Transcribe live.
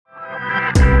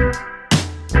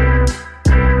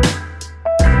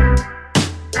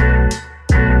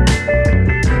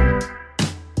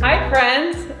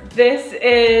This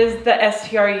is the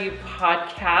STRU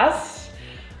podcast.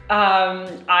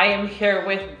 I am here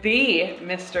with the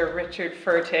Mr. Richard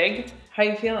Fertig. How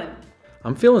you feeling?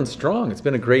 I'm feeling strong. It's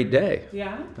been a great day.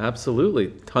 Yeah? Absolutely.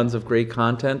 Tons of great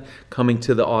content coming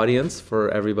to the audience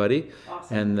for everybody.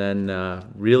 Awesome. And then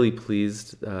really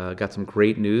pleased, got some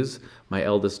great news. My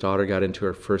eldest daughter got into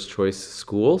her first choice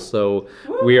school, so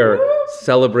we are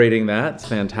celebrating that. It's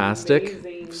fantastic.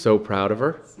 Amazing. So proud of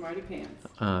her. Smarty pants.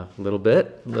 A little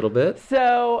bit.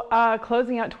 So,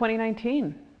 closing out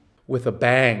 2019. With a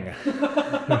bang,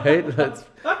 right?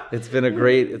 It's been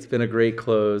a great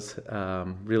close.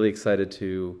 Really excited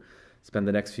to spend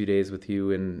the next few days with you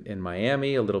in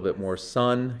Miami. A little bit more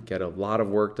sun, get a lot of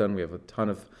work done. We have a ton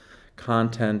of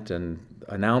content and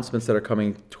announcements that are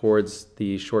coming towards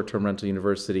the short-term rental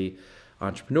university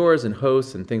entrepreneurs and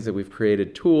hosts and things that we've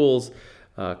created, tools,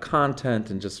 content,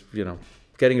 and just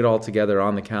getting it all together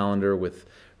on the calendar with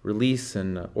release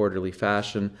in orderly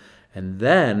fashion. And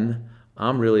then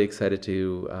I'm really excited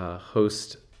to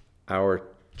host our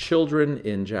children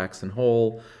in Jackson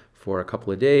Hole for a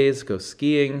couple of days, go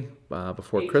skiing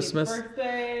before Christmas.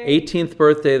 Birthday. 18th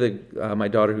birthday. My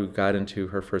daughter, who got into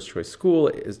her first choice school,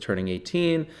 is turning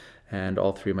 18, and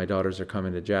all three of my daughters are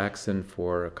coming to Jackson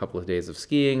for a couple of days of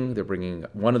skiing.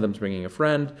 One of them's bringing a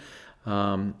friend,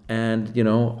 and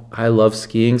I love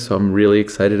skiing, so I'm really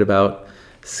excited about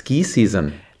ski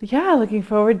season. Yeah, looking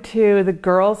forward to the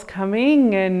girls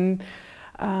coming and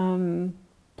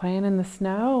playing in the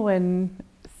snow and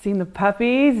seeing the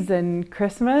puppies and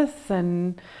Christmas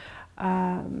and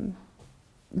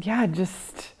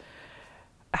just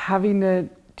having to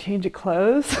change of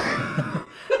clothes.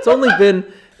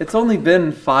 It's only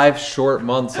been 5 short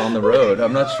months on the road.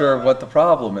 I'm not sure what the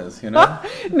problem is,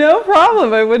 No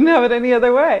problem. I wouldn't have it any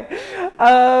other way.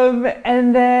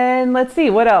 And then let's see,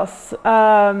 what else?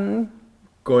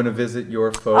 Going to visit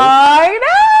your folks. I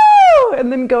know!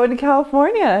 And then going to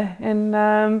California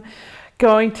and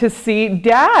going to see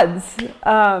Dad's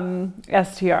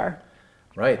STR.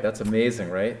 Right, that's amazing,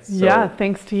 right? So, yeah,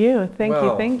 thanks to you.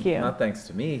 Thank you. Not thanks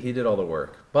to me. He did all the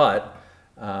work. But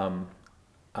I'm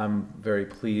very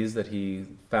pleased that he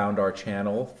found our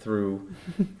channel through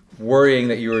worrying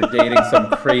that you were dating some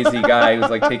crazy guy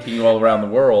who's like taking you all around the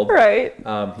world. Right.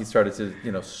 He started to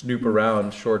snoop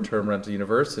around short-term rental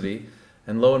university.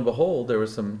 And lo and behold, there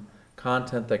was some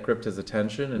content that gripped his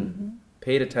attention and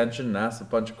paid attention and asked a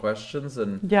bunch of questions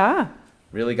and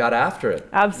really got after it.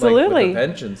 Absolutely. With a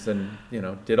vengeance, and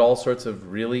did all sorts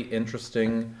of really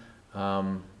interesting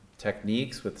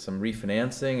techniques with some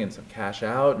refinancing and some cash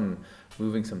out and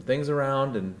moving some things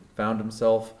around, and found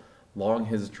himself long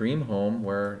his dream home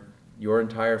where your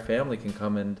entire family can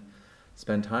come and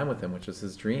spend time with him, which is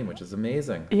his dream, which is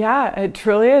amazing. Yeah, it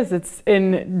truly is. It's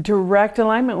in direct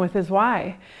alignment with his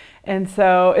why. And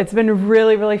so it's been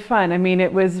really, really fun. I mean,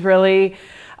 it was really,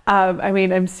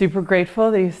 I'm super grateful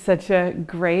that he's such a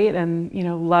great and,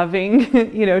 loving,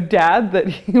 dad, that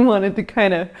he wanted to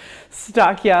kind of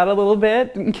stalk you out a little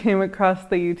bit and came across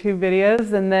the YouTube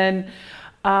videos. And then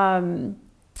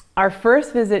our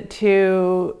first visit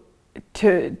to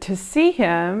see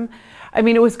him,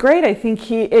 it was great. I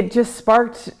think it just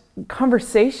sparked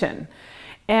conversation,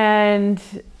 and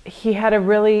he had it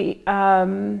really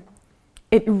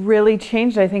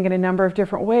changed, I think, in a number of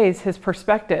different ways, his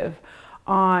perspective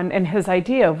on, and his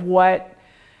idea of what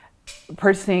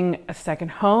purchasing a second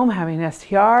home, having an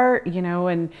STR,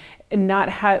 and not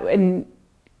have, and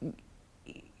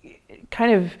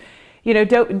kind of,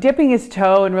 dipping his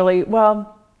toe into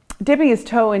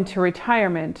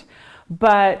retirement,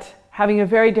 but having a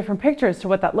very different picture as to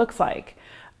what that looks like,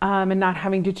 and not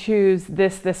having to choose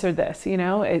this, or this,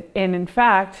 and in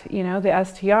fact, the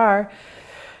STR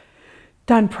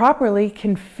done properly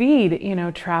can feed,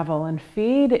 travel and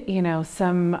feed,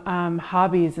 some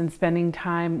hobbies and spending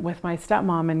time with my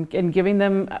stepmom and giving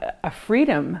them a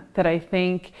freedom that I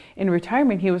think in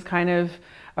retirement he was kind of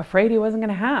afraid he wasn't going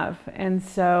to have. And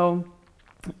so,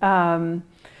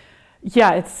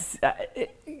 it's,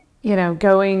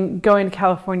 going to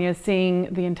California,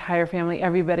 seeing the entire family,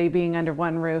 everybody being under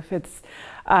one roof. It's,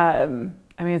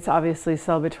 it's obviously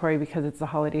celebratory because it's the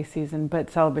holiday season, but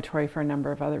celebratory for a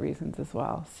number of other reasons as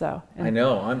well. So I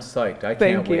know, I'm psyched. I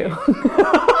can't wait. Thank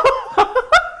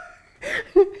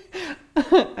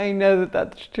you. I know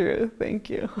that's true. Thank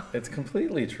you. It's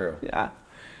completely true. Yeah.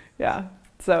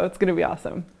 So it's going to be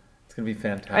awesome. It's going to be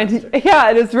fantastic. And,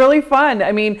 it is really fun.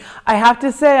 I have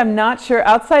to say, I'm not sure,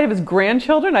 outside of his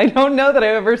grandchildren, I don't know that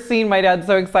I've ever seen my dad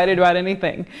so excited about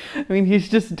anything. He's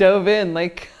just dove in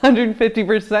like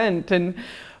 150% and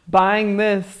buying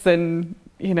this and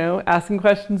asking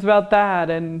questions about that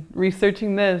and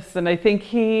researching this. And I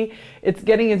think it's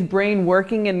getting his brain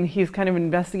working, and he's kind of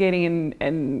investigating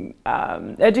and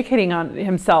educating on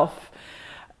himself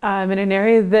in an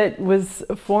area that was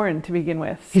foreign to begin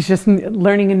with. He's just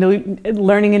learning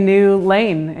a new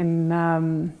lane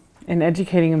and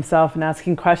educating himself and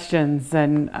asking questions.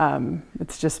 And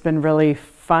it's just been really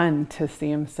fun to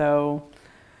see him so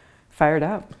fired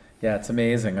up. Yeah, it's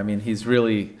amazing. I mean, he's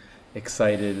really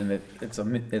excited, and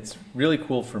it's really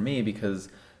cool for me because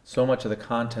so much of the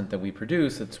content that we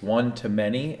produce, it's one to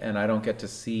many, and I don't get to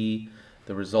see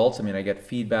the results. I mean, I get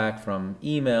feedback from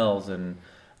emails and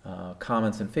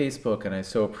comments on Facebook, and I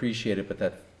so appreciate it, but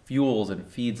that fuels and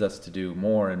feeds us to do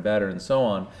more and better and so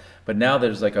on. But now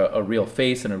there's like a real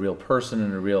face and a real person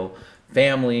and a real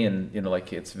family, and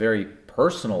like it's very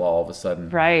personal all of a sudden.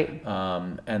 Right.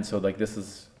 And so like this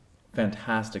is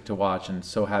fantastic to watch, and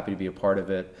so happy to be a part of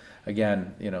it.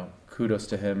 Again, kudos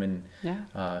to him and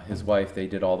his wife. They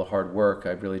did all the hard work.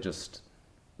 I really just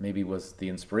maybe was the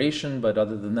inspiration, but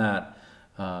other than that,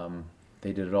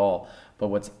 they did it all. But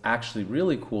what's actually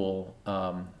really cool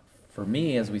for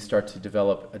me as we start to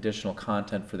develop additional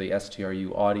content for the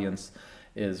STRU audience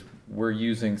is we're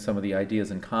using some of the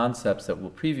ideas and concepts that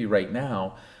we'll preview right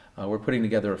now. We're putting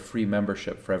together a free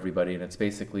membership for everybody, and it's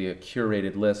basically a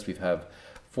curated list. We have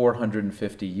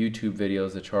 450 YouTube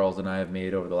videos that Charles and I have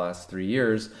made over the last 3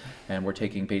 years, and we're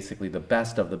taking basically the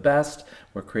best of the best.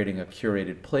 We're creating a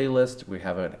curated playlist. We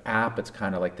have an app. It's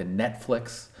kind of like the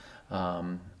Netflix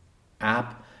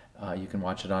app. You can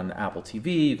watch it on Apple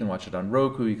TV, you can watch it on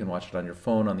Roku, you can watch it on your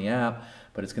phone on the app,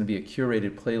 but it's going to be a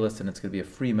curated playlist, and it's going to be a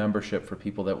free membership for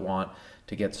people that want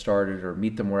to get started or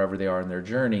meet them wherever they are in their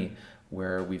journey,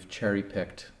 where we've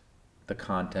cherry-picked the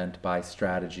content by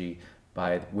strategy,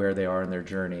 by where they are in their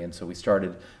journey. And so we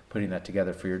started putting that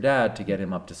together for your dad to get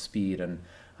him up to speed, and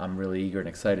I'm really eager and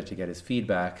excited to get his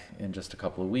feedback in just a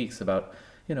couple of weeks about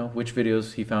which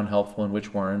videos he found helpful and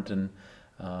which weren't, and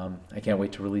I can't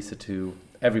wait to release it to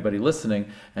everybody listening.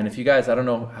 And if you guys, I don't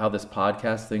know how this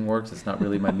podcast thing works, it's not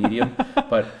really my medium,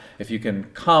 but if you can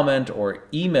comment or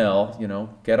email,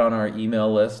 get on our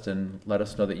email list and let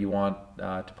us know that you want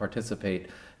to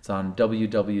participate. It's on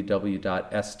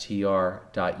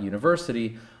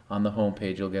www.str.university. On the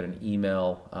homepage, you'll get an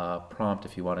email prompt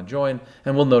if you want to join,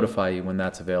 and we'll notify you when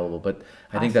that's available. But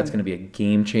I think that's going to be a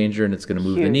game changer, and it's going to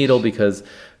move the needle, because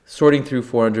sorting through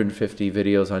 450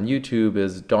 videos on YouTube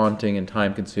is daunting and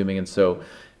time consuming, and so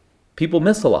people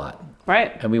miss a lot.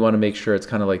 Right. And we want to make sure it's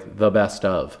kind of like the best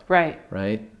of. Right.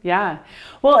 Right? Yeah.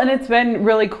 Well, and it's been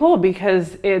really cool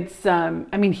because it's,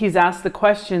 he's asked the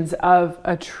questions of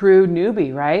a true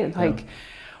newbie, right? Like,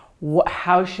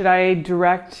 how should I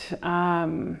direct,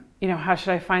 how should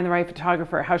I find the right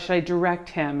photographer? How should I direct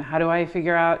him? How do I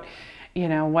figure out,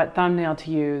 what thumbnail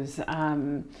to use?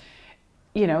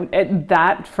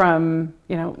 That from,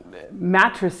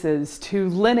 mattresses to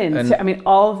linens,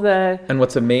 all of the... And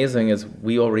what's amazing is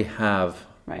we already have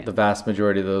the vast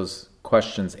majority of those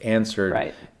questions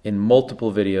answered in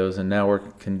multiple videos, and now we're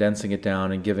condensing it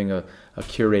down and giving a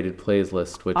curated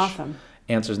playlist, which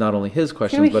answers not only his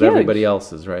questions, but everybody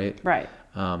else's, right? Right.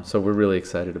 So we're really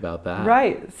excited about that.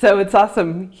 Right. So it's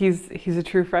awesome. He's a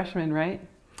true freshman, right?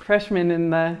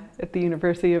 Freshman at the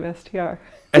University of STR.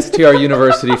 STR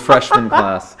University freshman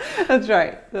class. That's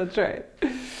right. That's right.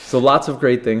 So lots of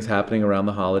great things happening around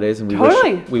the holidays, and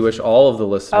we wish all of the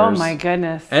listeners. Oh my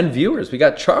goodness. And viewers. We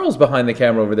got Charles behind the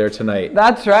camera over there tonight.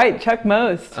 That's right, Chuck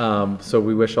Most. So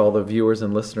we wish all the viewers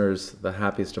and listeners the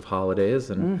happiest of holidays,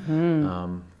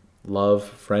 and love,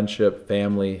 friendship,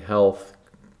 family, health.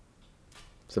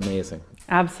 It's amazing.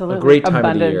 Absolutely. A great time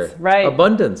of the year. Right.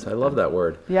 Abundance. I love that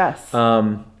word. Yes.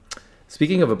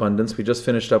 Speaking of abundance, we just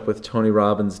finished up with Tony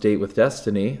Robbins' Date with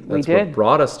Destiny. That's we did. What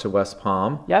brought us to West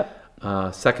Palm.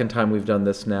 Yep. Second time we've done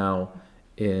this now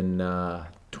in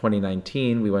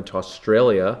 2019. We went to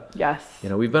Australia. Yes.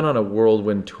 We've been on a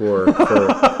whirlwind tour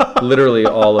for literally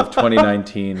all of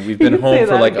 2019. We've been home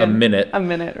for like a minute. A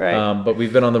minute, right. But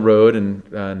we've been on the road,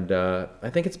 and I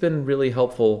think it's been really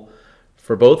helpful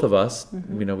for both of us.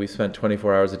 We spent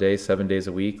 24 hours a day, 7 days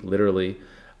a week, literally.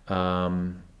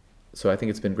 So I think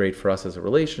it's been great for us as a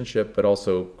relationship, but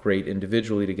also great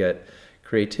individually to get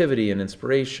creativity and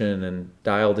inspiration and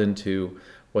dialed into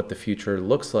what the future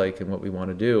looks like and what we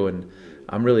want to do. And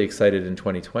I'm really excited in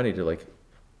 2020 to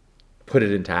put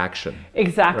it into action.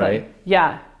 Exactly. Right?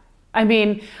 Yeah.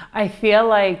 I feel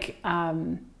like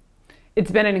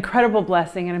it's been an incredible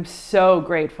blessing, and I'm so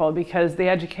grateful because the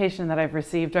education that I've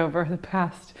received over the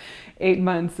past 8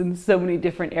 months in so many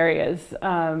different areas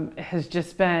has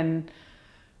just been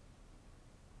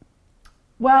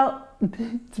Well,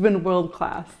 it's been world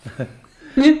class.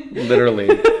 Literally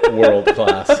world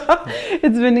class.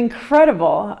 It's been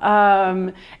incredible.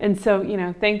 And so,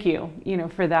 thank you,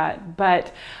 for that.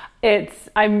 But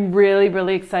I'm really,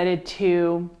 really excited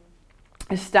to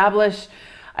establish,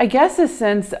 I guess, a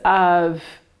sense of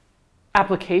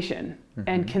application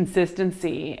and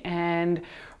consistency. And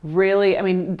really,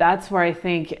 that's where I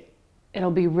think it'll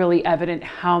be really evident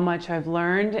how much I've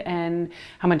learned and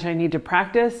how much I need to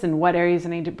practice and what areas I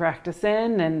need to practice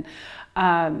in.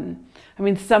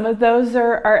 And some of those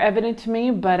are evident to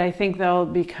me, but I think they'll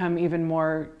become even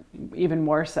more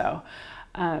so.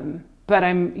 But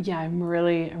I'm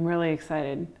really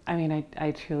excited.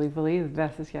 I truly believe the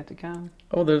best is yet to come.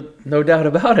 Oh, there's no doubt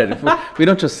about it. We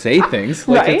don't just say things,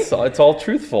 like Right? it's all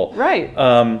truthful. Right.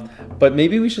 But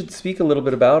maybe we should speak a little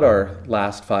bit about our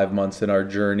last 5 months in our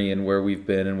journey and where we've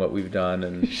been and what we've done.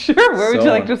 And Sure. Where would you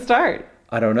like to start?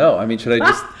 I don't know. Should I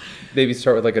just maybe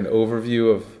start with like an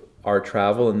overview of our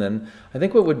travel, and then I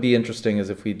think what would be interesting is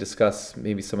if we discuss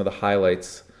maybe some of the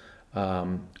highlights.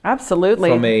 Absolutely.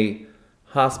 From a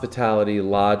hospitality,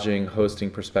 lodging,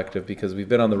 hosting perspective, because we've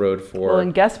been on the road for...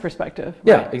 in guest perspective.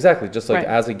 Yeah, right. exactly. Just like Right.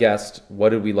 as a guest, what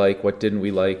did we like? What didn't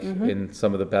we like in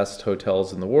some of the best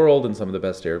hotels in the world and some of the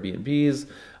best Airbnbs,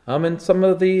 and some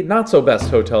of the not so best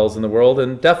hotels in the world,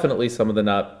 and definitely some of the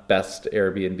not best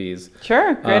Airbnbs.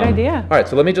 Sure. Great idea. All right,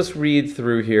 so let me just read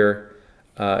through here.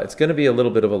 It's going to be a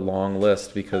little bit of a long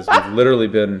list because we've literally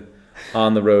been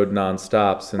on the road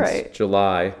nonstop since Right.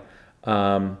 July.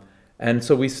 And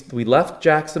so we left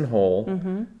Jackson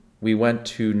Hole. We went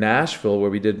to Nashville,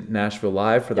 where we did Nashville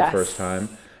Live for the Yes. first time.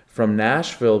 From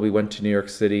Nashville, we went to New York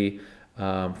City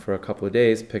for a couple of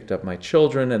days, picked up my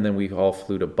children, and then we all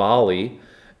flew to Bali.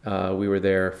 We were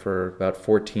there for about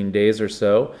 14 days or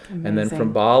so. And then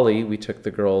from Bali, we took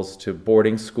the girls to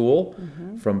boarding school.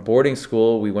 From boarding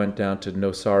school, we went down to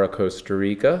Nosara, Costa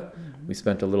Rica. We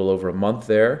spent a little over a month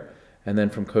there. And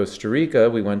then from Costa Rica,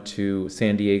 we went to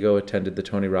San Diego, attended the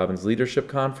Tony Robbins Leadership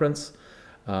Conference.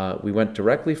 We went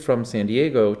directly from San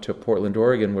Diego to Portland,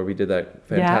 Oregon, where we did that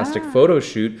fantastic photo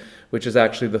shoot, which is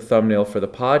actually the thumbnail for the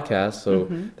podcast. So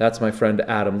that's my friend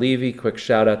Adam Levy. Quick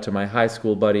shout out to my high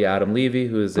school buddy Adam Levy,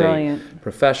 who is Brilliant. a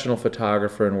professional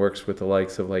photographer and works with the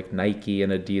likes of like Nike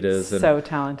and Adidas. So And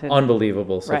talented.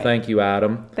 unbelievable. So Right. thank you,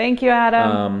 Adam. Thank you,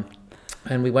 Adam.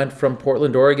 And we went from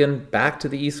Portland, Oregon, back to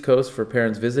the East Coast for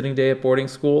Parents Visiting Day at boarding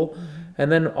school.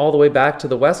 And then all the way back to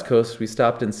the West Coast, we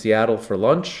stopped in Seattle for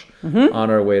lunch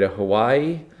on our way to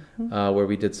Hawaii, where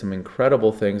we did some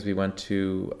incredible things. We went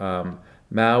to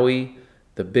Maui,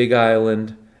 the Big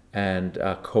Island, and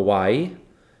Kauai.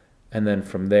 And then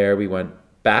from there, we went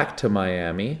back to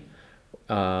Miami.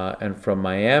 And from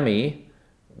Miami,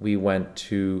 we went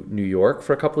to New York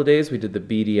for a couple of days. We did the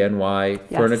BDNY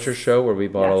Yes. furniture show, where we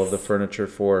bought all of the Yes. furniture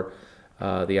for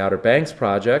the Outer Banks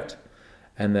project.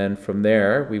 And then from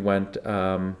there, we went,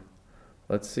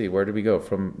 let's see, where did we go?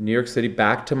 From New York City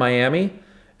back to Miami,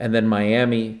 and then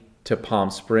Miami to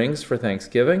Palm Springs for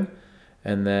Thanksgiving,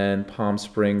 and then Palm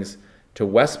Springs to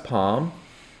West Palm,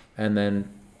 and then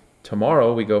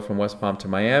tomorrow we go from West Palm to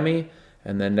Miami,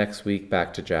 and then next week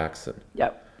back to Jackson.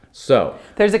 Yep. So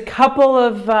There's a couple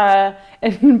of,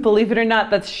 and believe it or not,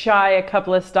 that's shy a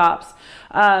couple of stops.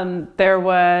 There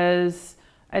was,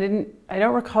 I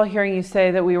don't recall hearing you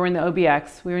say that we were in the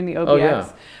OBX. We were in the OBX. Oh,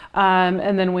 yeah.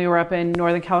 And then we were up in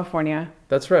Northern California.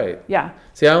 that's right. Yeah.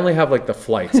 See, I only have like the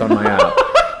flights on my app.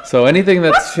 So anything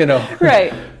that's,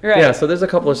 Right. Yeah, so there's a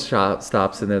couple of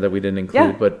stops in there that we didn't include,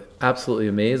 Yeah. but absolutely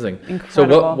amazing.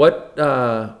 Incredible.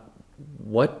 So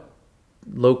what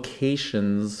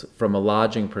locations from a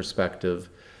lodging perspective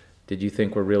did you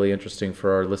think were really interesting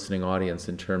for our listening audience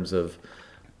in terms of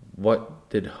what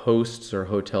did hosts or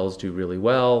hotels do really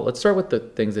well? Let's start with the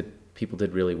things that people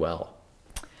did really well.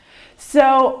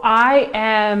 So I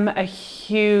am a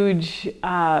huge,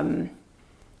 I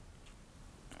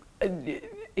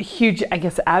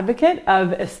guess, advocate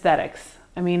of aesthetics.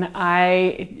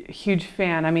 Huge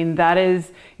fan. That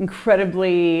is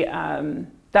incredibly,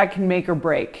 that can make or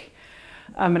break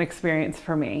an experience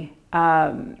for me.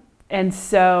 And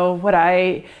so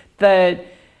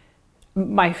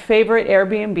my favorite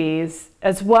Airbnbs,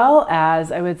 as well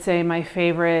as I would say my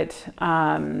favorite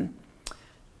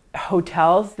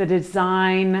hotels, the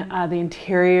design, the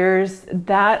interiors,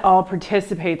 that all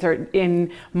participates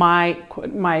in my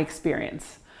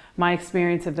experience. My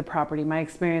experience of the property, my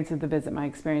experience of the visit, my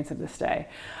experience of the stay.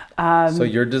 So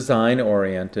you're design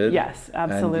oriented. Yes,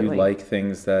 absolutely. And you like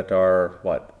things that are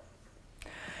what?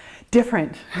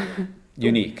 Different.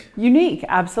 Unique. Unique,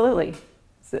 absolutely.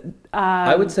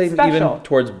 I would say special. even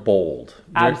towards bold.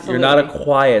 You're Absolutely. not a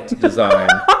quiet design.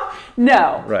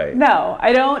 No. Right. No,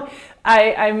 I don't.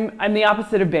 I'm the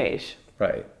opposite of beige.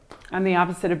 Right. I'm the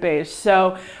opposite of beige.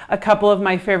 So a couple of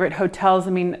my favorite hotels,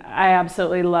 I mean, I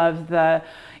absolutely love the,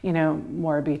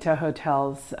 Morabito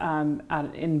hotels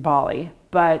out in Bali.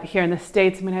 But here in the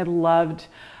States, I mean, I loved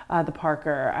the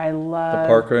Parker. I love The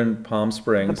Parker in Palm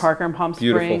Springs. The Parker in Palm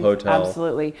Beautiful Springs. hotel.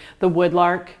 Absolutely. The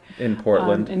Woodlark. In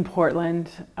Portland. In Portland.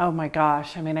 Oh my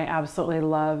gosh. I mean, I absolutely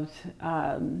loved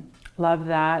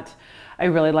that. I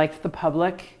really liked the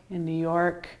Public in New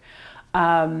York.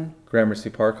 Gramercy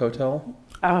Park Hotel.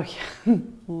 Oh yeah,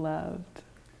 loved.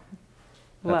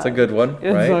 That's a good one,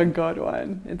 It's right? a good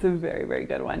one. It's a very, very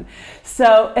good one.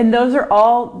 So, and those are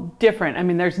all different. I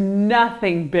mean, there's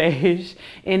nothing beige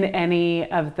in any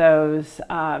of those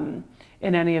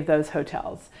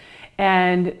hotels,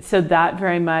 and so that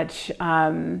very much.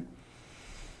 I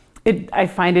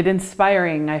find it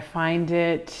inspiring. I find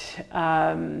it.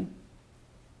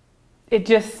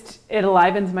 It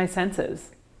enlivens my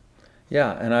senses.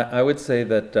 Yeah, and I would say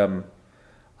that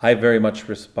I very much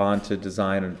respond to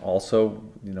design, and also,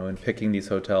 in picking these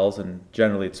hotels, and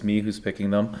generally it's me who's picking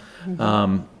them.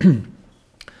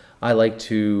 I like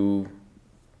to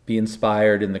be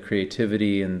inspired in the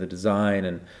creativity and the design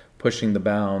and pushing the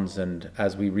bounds. And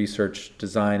as we research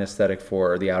design aesthetic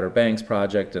for the Outer Banks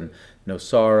project and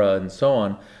Nosara and so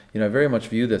on, I very much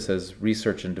view this as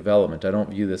research and development. I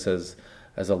don't view this as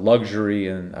a luxury,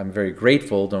 and I'm very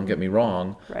grateful, don't get me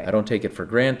wrong. Right. I don't take it for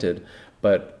granted.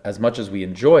 But as much as we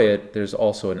enjoy it, there's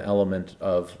also an element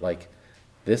of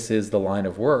this is the line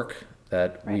of work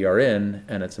that we are in,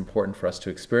 and it's important for us to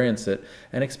experience it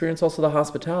and experience also the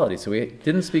hospitality. So we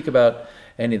didn't speak about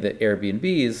any of the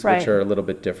Airbnbs, which are a little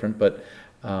bit different, but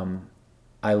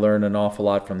I learn an awful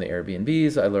lot from the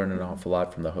Airbnbs. I learn an awful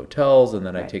lot from the hotels, and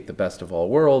then I take the best of all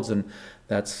worlds, and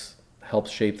that's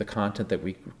helps shape the content that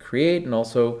we create, and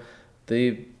also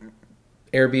the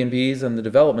Airbnbs and the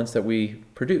developments that we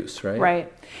produce, right?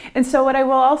 Right. And so what I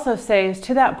will also say is,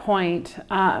 to that point,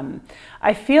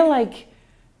 I feel like,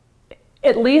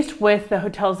 at least with the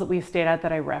hotels that we stayed at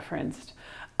that I referenced,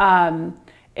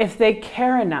 if they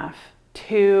care enough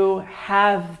to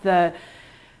have the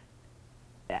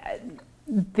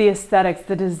aesthetics,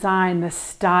 the design, the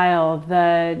style,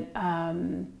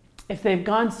 if they've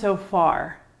gone so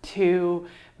far to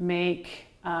make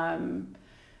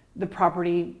the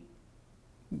property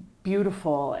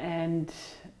beautiful and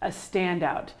a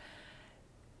standout,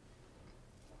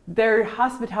 their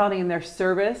hospitality and their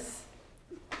service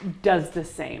does the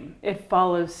same. It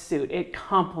follows suit. It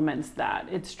complements that.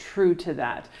 It's true to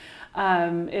that.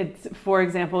 For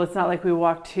example, it's not like we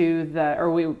walked to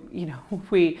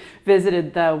we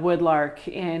visited the Woodlark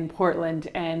in Portland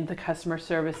and the customer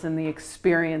service and the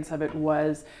experience of it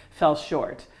fell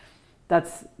short.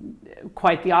 That's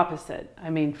quite the opposite. I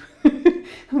mean,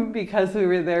 because we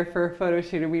were there for a photo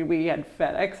shoot, we had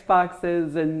FedEx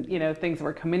boxes, and things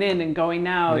were coming in and going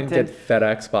out. We didn't get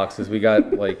FedEx boxes. We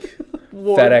got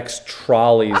FedEx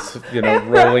trolleys,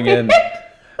 rolling in.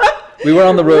 We were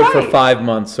on the road for 5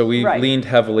 months, so we leaned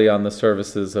heavily on the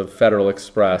services of Federal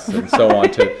Express and so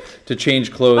on to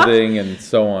change clothing and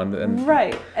so on.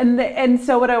 And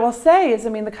so what I will say is, I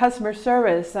mean, the customer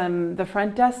service, the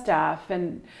front desk staff,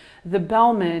 and the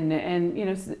bellman, and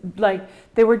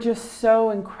they were just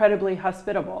so incredibly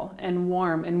hospitable and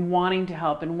warm and wanting to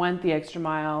help and went the extra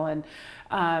mile.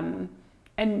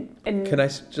 And can I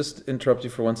just interrupt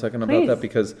you for 1 second Please. about that?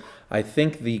 Because I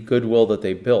think the goodwill that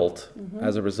they built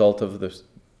as a result of this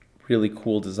really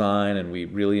cool design, and we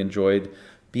really enjoyed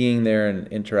being there and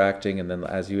interacting, and then,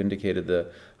 as you indicated, the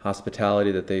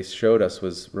hospitality that they showed us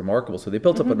was remarkable. So they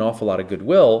built up an awful lot of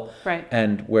goodwill. Right.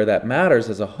 And where that matters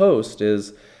as a host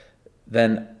is,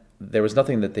 then there was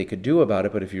nothing that they could do about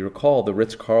it. But if you recall, the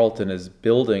Ritz-Carlton is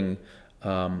building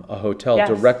a hotel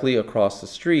directly across the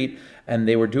street, and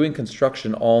they were doing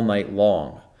construction all night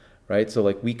long, right?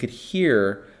 So we could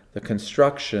hear the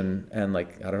construction and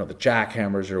the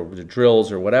jackhammers or the drills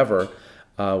or whatever.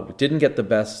 Didn't get the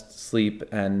best sleep,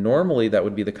 and normally that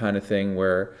would be the kind of thing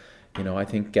where I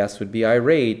think guests would be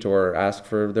irate or ask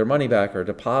for their money back or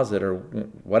deposit or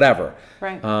whatever.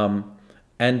 Right.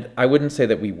 And I wouldn't say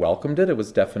that we welcomed it. It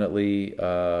was definitely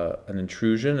an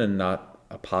intrusion and not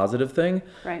a positive thing.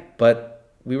 Right. But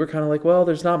we were kind of well,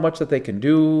 there's not much that they can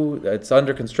do. It's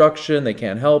under construction. They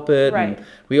can't help it. Right. And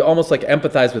we almost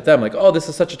empathize with them. Oh, this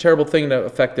is such a terrible thing to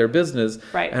affect their business.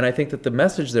 Right. And I think that the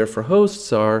message there for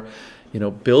hosts are,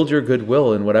 build your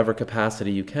goodwill in whatever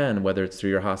capacity you can, whether it's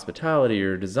through your hospitality,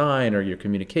 your design, or your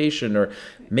communication, or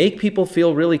make people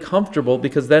feel really comfortable,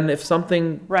 because then if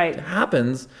something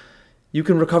happens, you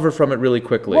can recover from it really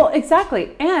quickly. Well,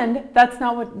 exactly. And that's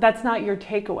not your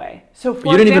takeaway. So for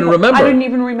You didn't even remember. I didn't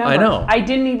even remember. I know. I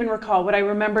didn't even recall. What I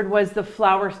remembered was the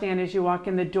flower stand as you walk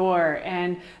in the door,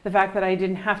 and the fact that I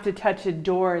didn't have to touch a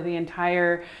door the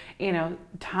entire,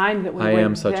 time that we were there. I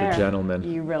am such a gentleman.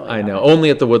 You really I are. know. Only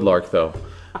at the Woodlark, though.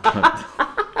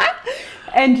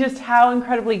 And just how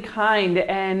incredibly kind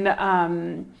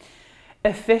and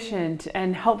efficient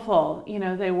and helpful,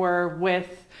 they were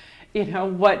with,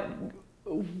 what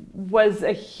was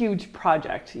a huge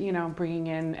project, bringing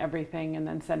in everything and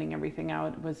then sending everything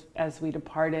out was as we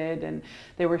departed. And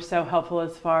they were so helpful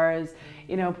as far as,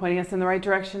 pointing us in the right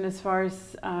direction as far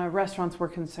as restaurants were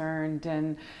concerned.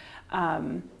 And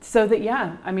so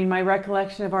that, my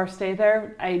recollection of our stay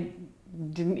there, I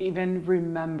didn't even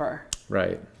remember.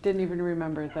 Right. Didn't even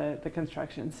remember the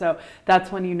construction. So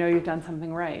that's when you've done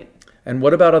something right. And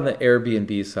what about on the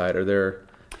Airbnb side? Are there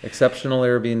exceptional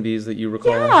Airbnbs that you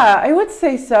recall? Yeah, I would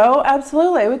say so.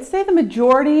 Absolutely. I would say the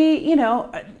majority,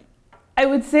 I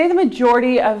would say the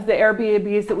majority of the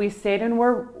Airbnbs that we stayed in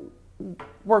were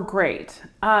great.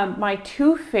 My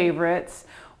two favorites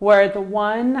were the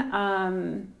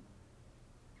one,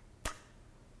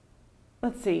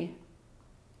 let's see.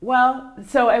 Well,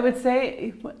 so I would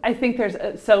say, I think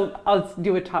so I'll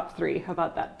do a top three. How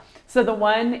about that? So the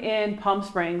one in Palm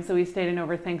Springs that we stayed in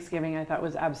over Thanksgiving, I thought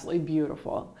was absolutely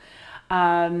beautiful.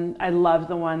 I love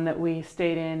the one that we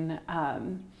stayed in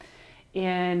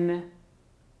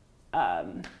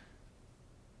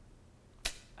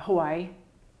Hawaii.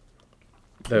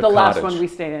 The last one we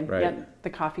stayed in, right. Yep,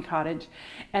 the coffee cottage.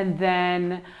 And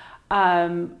then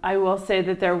I will say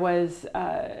that there was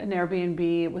an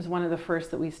Airbnb. It was one of the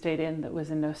first that we stayed in that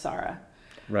was in Nosara.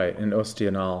 Right, in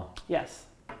Ostianal. Yes.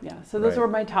 Yeah, so those were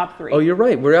my top three. Oh, you're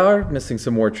right. We are missing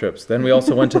some more trips. Then we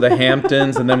also went to the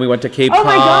Hamptons, and then we went to Cape Oh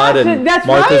my Cod gosh, and that's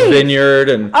Martha's right. Vineyard,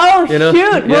 and shoot.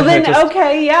 Well, then just-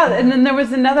 and then there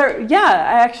was another. Yeah,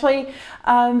 I actually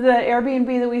the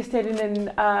Airbnb that we stayed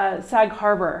in Sag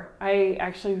Harbor, I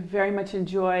actually very much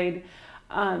enjoyed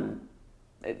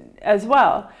as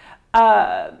well.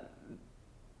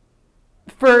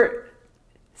 For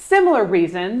similar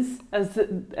reasons as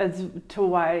to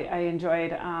why I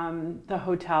enjoyed the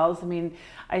hotels. I mean,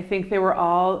 I think they were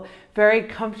all very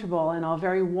comfortable and all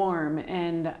very warm,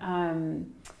 and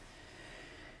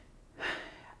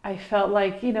I felt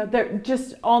like they're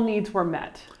just all needs were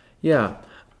met. Yeah,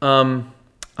 I'm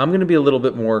going to be a little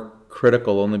bit more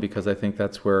critical, only because I think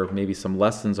that's where maybe some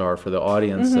lessons are for the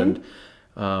audience. Mm-hmm.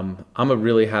 And I'm a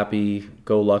really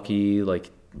happy-go-lucky,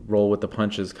 like roll with the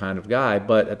punches kind of guy,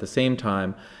 but at the same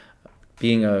time,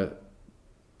 being a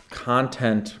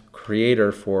content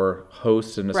creator for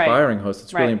hosts and aspiring hosts,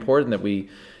 it's really important that we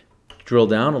drill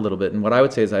down a little bit. And what I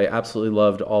would say is I absolutely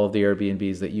loved all of the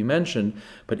Airbnbs that you mentioned,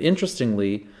 but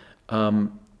interestingly,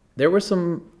 there was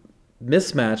some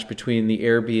mismatch between the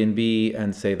Airbnb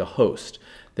and, say, the host.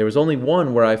 There was only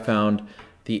one where I found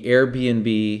the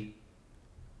Airbnb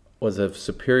was of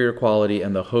superior quality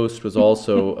and the host was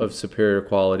also of superior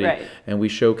quality. Right. And we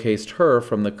showcased her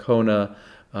from the Kona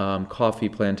coffee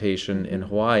plantation in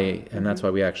Hawaii. And that's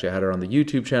why we actually had her on the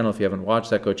YouTube channel. If you haven't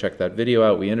watched that, go check that video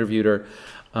out. We interviewed her.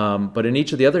 But in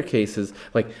each of the other cases,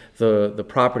 like the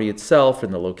property itself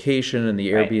and the location and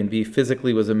the Airbnb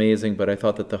physically was amazing, but I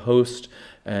thought that the host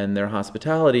and their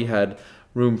hospitality had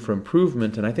room for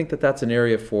improvement. And I think that that's an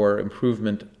area for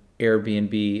improvement.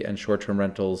 Airbnb and short-term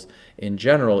rentals in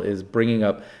general is bringing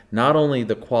up not only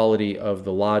the quality of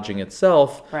the lodging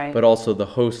itself, but also the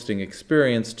hosting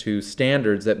experience to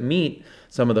standards that meet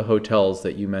some of the hotels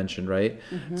that you mentioned, right?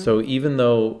 Mm-hmm. So even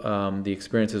though the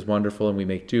experience is wonderful and we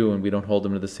make do and we don't hold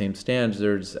them to the same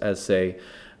standards as, say,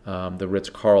 the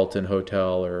Ritz-Carlton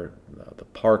Hotel or the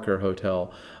Parker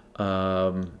Hotel,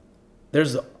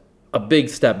 there's a big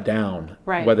step down,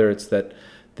 whether it's that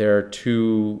they're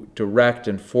too direct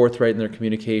and forthright in their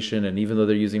communication, and even though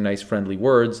they're using nice, friendly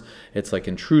words, it's like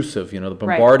intrusive. They're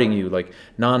bombarding you like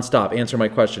nonstop. Answer my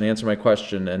question,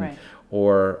 and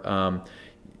or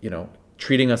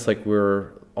treating us like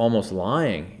we're almost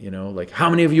lying. Like how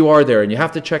many of you are there, and you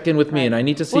have to check in with me, and I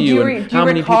need to see you. And how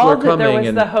many people are coming? There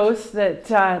was the host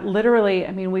that literally,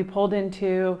 we pulled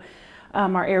into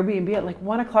our Airbnb at like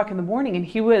 1:00 in the morning, and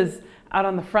he was out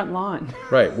on the front lawn,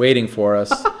 waiting for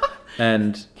us.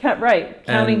 And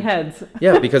counting heads.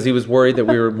 Yeah, because he was worried that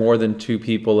we were more than two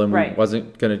people and we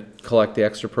wasn't going to collect the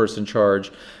extra person charge.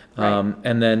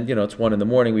 And then, it's 1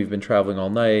 a.m. We've been traveling all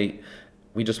night.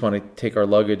 We just want to take our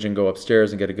luggage and go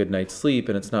upstairs and get a good night's sleep.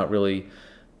 And it's not really,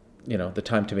 the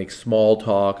time to make small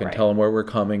talk and tell them where we're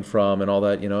coming from and all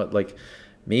that. Like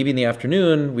maybe in the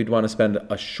afternoon we'd want to spend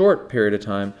a short period of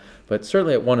time. but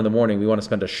certainly at 1 a.m, we want to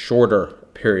spend a shorter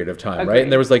period of time, Agreed. right? And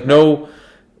there was like no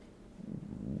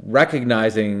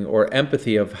recognizing or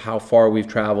empathy of how far we've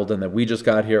traveled and that we just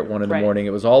got here at 1 a.m. It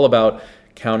was all about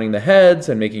counting the heads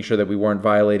and making sure that we weren't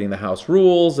violating the house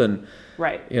rules. And,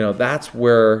 that's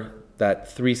where that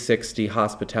 360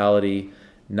 hospitality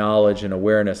knowledge and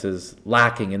awareness is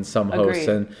lacking in some hosts.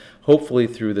 Agreed. And hopefully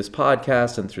through this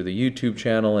podcast and through the YouTube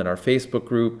channel and our Facebook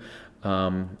group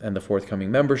and the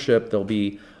forthcoming membership, there'll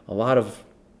be a lot of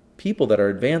people that are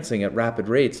advancing at rapid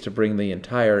rates to bring the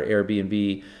entire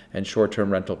Airbnb and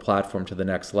short-term rental platform to the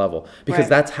next level, because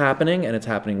that's happening, and it's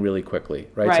happening really quickly,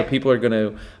 right? So people are going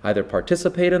to either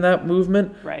participate in that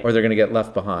movement or they're going to get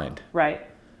left behind.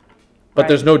 But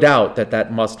there's no doubt that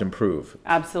that must improve.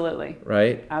 Absolutely.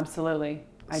 Right? Absolutely.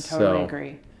 I totally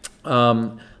agree.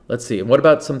 Let's see. And what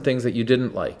about some things that you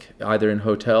didn't like, either in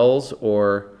hotels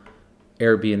or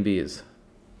Airbnbs?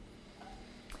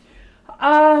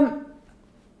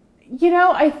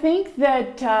 I think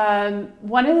that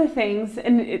one of the things,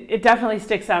 and it definitely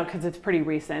sticks out because it's pretty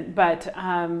recent, but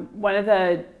one of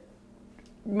the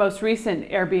most recent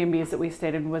Airbnbs that we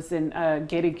stayed in was in a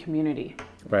gated community.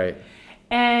 Right.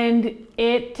 And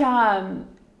it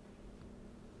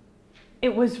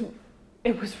was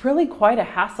really quite a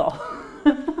hassle.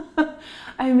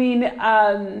 I mean,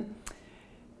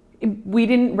 we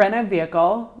didn't rent a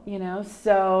vehicle,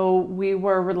 so we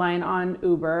were relying on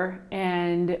Uber,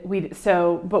 and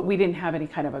but we didn't have any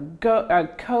kind of a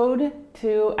code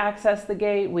to access the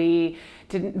gate.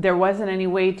 There wasn't any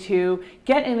way to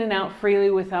get in and out freely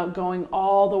without going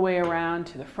all the way around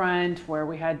to the front, where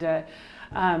we had to,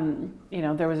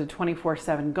 there was a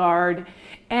 24/7 guard,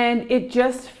 and it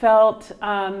just felt,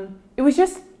 it was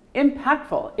just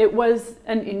impactful. It was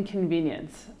an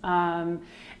inconvenience,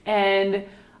 and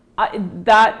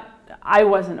I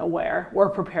wasn't aware or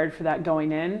prepared for that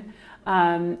going in,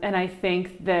 and I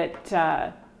think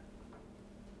that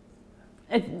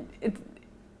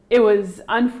it was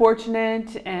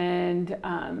unfortunate, and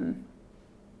then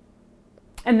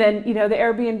the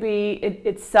Airbnb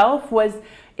itself was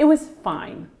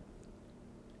fine,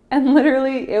 and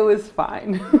literally it was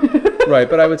fine. Right,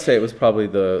 but I would say it was probably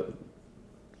the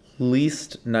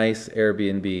least nice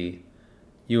Airbnb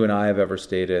you and I have ever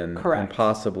stayed in. Correct. And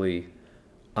possibly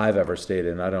I've ever stayed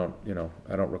in. I don't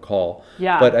recall.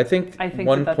 Yeah. But I think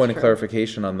one that's point true. of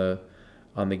clarification on the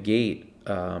gate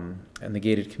and the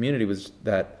gated community was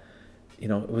that,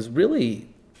 it was really,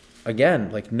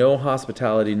 again, like no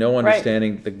hospitality, no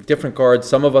understanding. The different guards,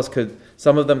 some of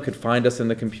them could find us in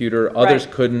the computer, others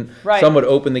couldn't. Some would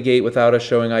open the gate without us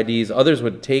showing IDs. Others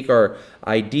would take our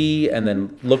ID and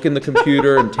then look in the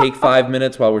computer and take 5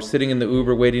 minutes while we're sitting in the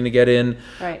Uber waiting to get in.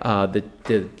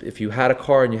 If you had a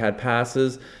car and you had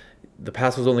passes, the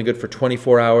pass was only good for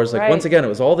 24 hours. Once again, it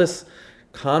was all this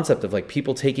concept of like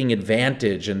people taking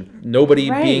advantage and nobody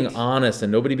being honest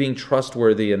and nobody being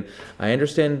trustworthy. And I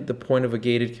understand the point of a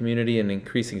gated community and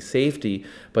increasing safety,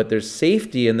 but there's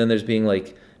safety and then there's being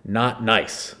like not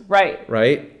nice. Right.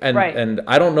 And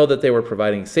I don't know that they were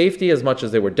providing safety as much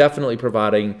as they were definitely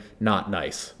providing not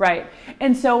nice. Right.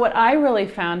 And so what I really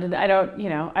found, and I don't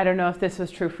know if this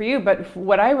was true for you, but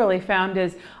what I really found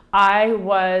is I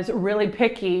was really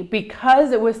picky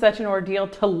because it was such an ordeal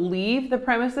to leave the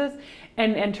premises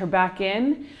and enter back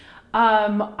in.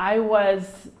 I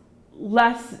was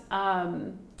less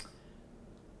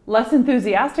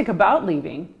enthusiastic about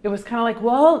leaving. It was kind of like,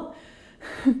 well,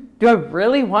 do I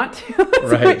really want to?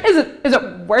 Right. Is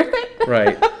it worth it?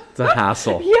 Right. It's a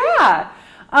hassle. Yeah.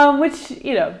 Which,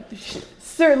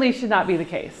 certainly should not be the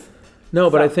case. No,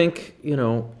 but I think,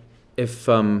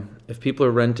 if people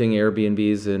are renting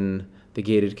Airbnbs in the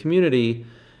gated community,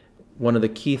 one of the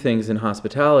key things in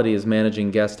hospitality is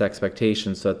managing guest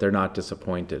expectations so that they're not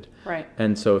disappointed. Right.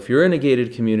 And so if you're in a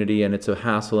gated community and it's a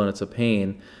hassle and it's a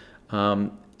pain,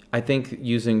 I think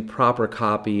using proper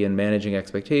copy and managing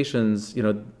expectations,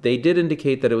 they did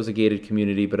indicate that it was a gated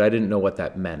community, but I didn't know what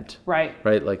that meant. Right.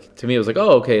 Like to me, it was like,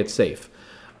 oh, okay, it's safe.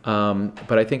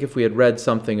 But I think if we had read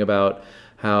something about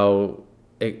how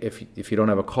if you don't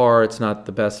have a car, it's not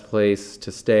the best place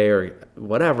to stay or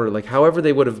whatever, like however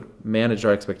they would have managed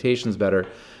our expectations better,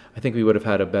 I think we would have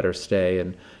had a better stay.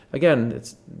 And again,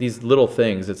 it's these little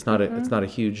things. It's not a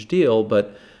huge deal,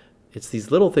 but it's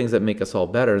these little things that make us all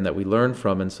better and that we learn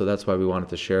from. And so that's why we wanted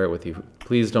to share it with you.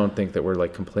 Please don't think that we're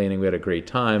like complaining. We had a great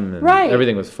time and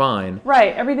everything was fine.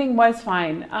 Right. Everything was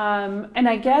fine. And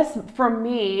I guess for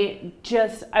me,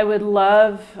 just, I would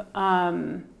love,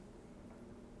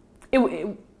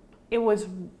 it was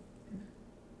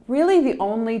really the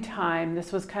only time,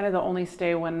 this was kind of the only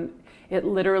stay when it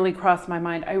literally crossed my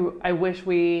mind, I wish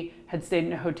we had stayed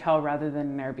in a hotel rather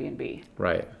than an Airbnb.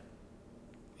 Right.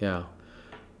 Yeah.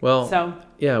 Well, So,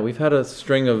 yeah, we've had a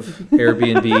string of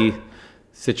Airbnb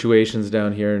situations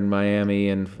down here in Miami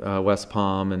and West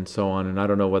Palm and so on. And I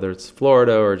don't know whether it's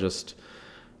Florida or just,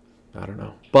 I don't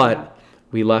know. But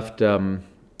we left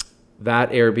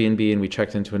that Airbnb and we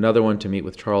checked into another one to meet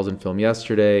with Charles and film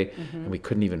yesterday. And we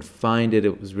couldn't even find it.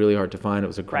 It was really hard to find. It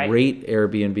was a great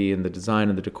Airbnb, and the design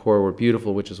and the decor were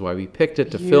beautiful, which is why we picked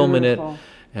it to film in it.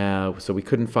 So we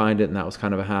couldn't find it, and that was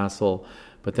kind of a hassle.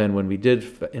 But then when we did,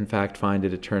 in fact, find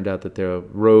it, it turned out that the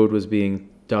road was being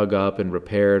dug up and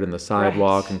repaired, and the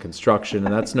sidewalk and construction,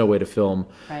 and that's no way to film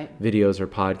videos or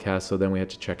podcasts. So then we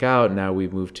had to check out, and now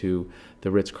we've moved to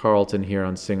the Ritz-Carlton here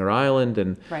on Singer Island.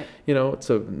 And, you know, it's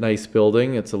a nice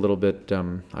building. It's a little bit,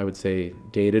 I would say,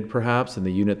 dated perhaps in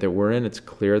the unit that we're in. It's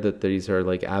clear that these are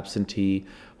like absentee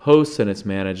hosts, and it's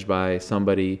managed by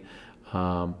somebody.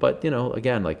 But, you know,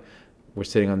 again, like, we're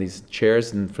sitting on these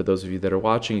chairs, and for those of you that are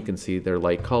watching, you can see they're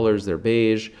light colors, they're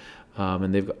beige,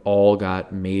 and they've all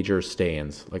got major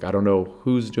stains. Like, I don't know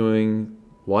who's doing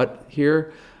what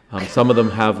here. Some of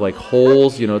them have like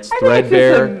holes, you know, it's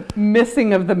threadbare. It's a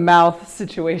missing of the mouth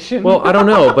situation. Well, I don't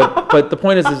know, but the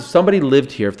point is if somebody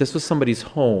lived here, if this was somebody's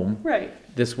home,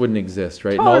 this wouldn't exist,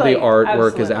 right? Totally. And all the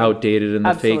artwork is outdated, and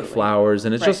the fake flowers,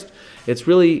 and it's just, it's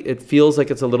really, it feels like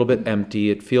it's a little bit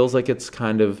empty. It feels like it's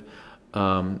kind of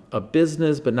a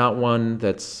business, but not one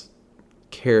that's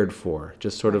cared for.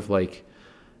 Just sort of like,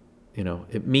 you know,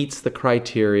 it meets the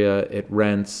criteria, it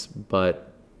rents,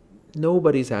 but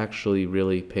nobody's actually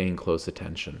really paying close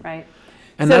attention. Right.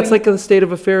 And So that's like the state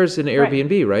of affairs in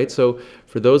Airbnb, right? So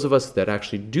for those of us that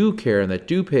actually do care and that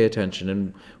do pay attention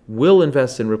and will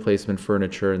invest in replacement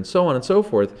furniture and so on and so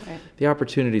forth, the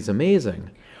opportunity is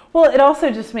amazing. Well, it also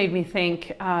just made me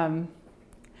think,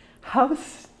 how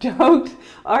stoked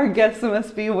our guests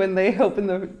must be when they open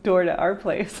the door to our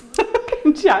place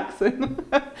in Jackson.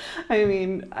 I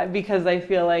mean, because I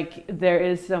feel like there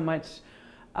is so much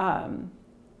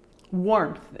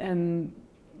warmth and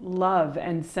love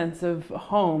and sense of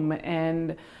home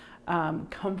and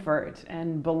comfort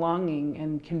and belonging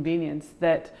and convenience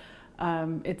that I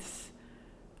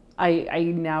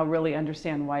now really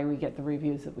understand why we get the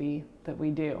reviews that we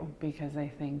do, because I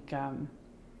think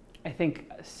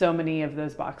so many of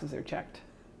those boxes are checked.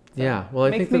 So well,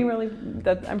 I think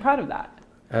think I'm proud of that.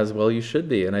 As well, you should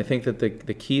be. And I think that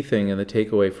the key thing and the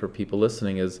takeaway for people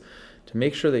listening is to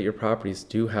make sure that your properties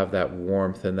do have that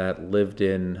warmth and that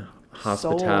lived-in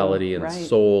hospitality and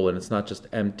soul, and it's not just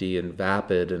empty and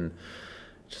vapid and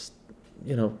just,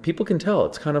 you know, people can tell.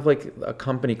 It's kind of like a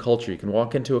company culture. You can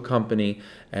walk into a company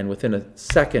and within a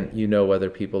second you know whether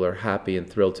people are happy and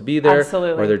thrilled to be there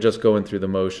or they're just going through the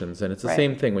motions. And it's the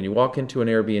same thing when you walk into an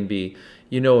Airbnb,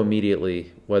 you know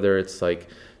immediately whether it's like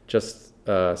just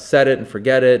set it and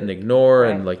forget it and ignore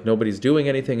and like nobody's doing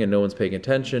anything and no one's paying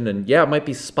attention, and it might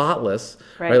be spotless,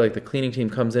 right? Like the cleaning team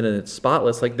comes in and it's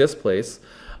spotless like this place,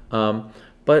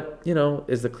 but you know,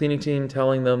 is the cleaning team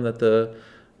telling them that the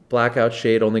blackout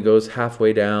shade only goes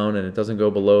halfway down and it doesn't go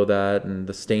below that, and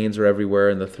the stains are everywhere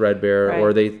and the threadbare, or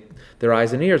are their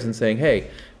eyes and ears and saying, hey,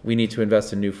 we need to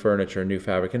invest in new furniture, new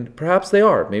fabric? And perhaps they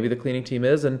are. Maybe the cleaning team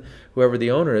is, and whoever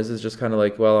the owner is just kind of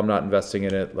like, well, I'm not investing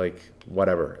in it, like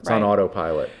whatever. It's on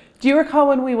autopilot. Do you recall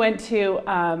when we went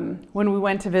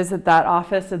to visit that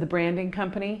office of the branding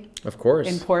company? Of course.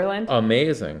 In Portland?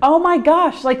 Amazing. Oh my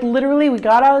gosh, like literally we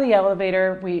got out of the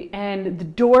elevator, and the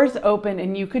doors open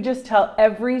and you could just tell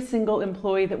every single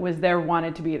employee that was there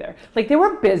wanted to be there. Like they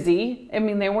were busy. I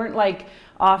mean, they weren't like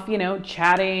off, you know,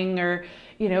 chatting or,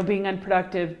 you know, being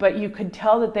unproductive, but you could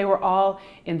tell that they were all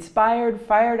inspired,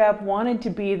 fired up, wanted to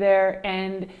be there,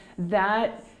 and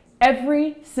that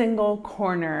every single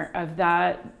corner of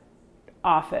that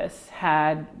office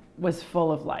was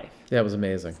full of life. Yeah, it was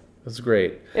amazing. It was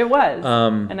great. It was.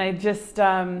 And I just,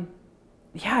 I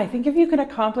think if you can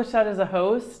accomplish that as a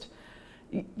host,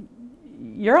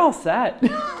 you're all set.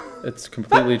 It's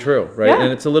completely true, right?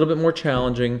 And it's a little bit more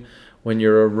challenging when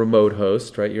you're a remote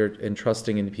host, right? You're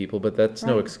entrusting in people, but that's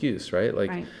no excuse, right?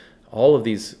 Like all of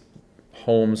these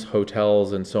homes,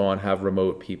 hotels, and so on have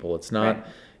remote people. It's not,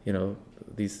 you know,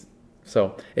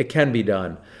 so it can be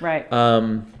done. Right.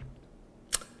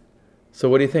 So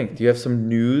what do you think? Do you have some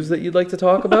news that you'd like to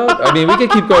talk about? I mean, we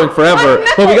could keep going forever,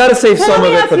 but we got to save some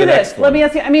of it for the next one. Let me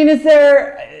ask you, I mean, is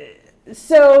there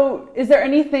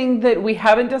anything that we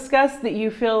haven't discussed that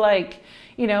you feel like,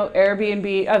 you know, of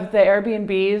the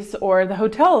Airbnbs or the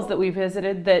hotels that we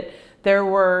visited, that there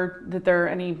are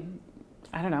any,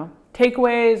 I don't know,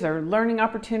 takeaways or learning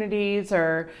opportunities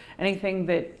or anything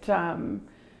that, from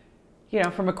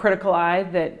a critical eye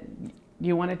that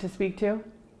you wanted to speak to?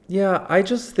 Yeah, I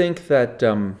just think that,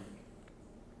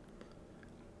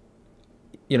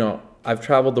 I've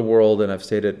traveled the world and I've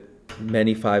stayed at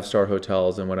many five-star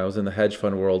hotels. And when I was in the hedge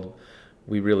fund world,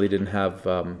 we really didn't have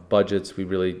budgets. We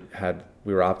were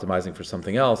optimizing for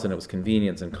something else, and it was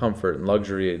convenience and comfort and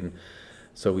luxury. And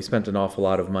so we spent an awful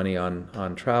lot of money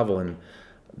on travel. And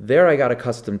there I got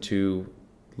accustomed to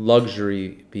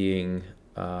luxury being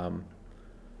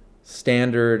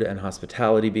standard and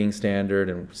hospitality being standard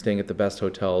and staying at the best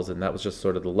hotels, and that was just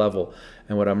sort of the level.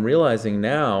 And what I'm realizing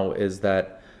now is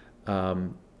that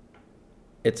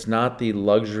it's not the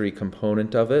luxury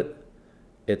component of it.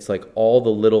 It's like all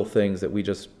the little things that we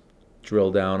just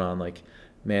drill down on, like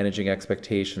managing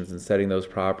expectations and setting those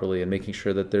properly and making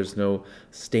sure that there's no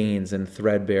stains and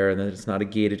threadbare and that it's not a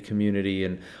gated community,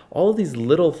 and all of these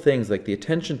little things, like the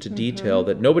attention to detail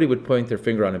that nobody would point their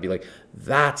finger on and be like,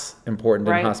 that's important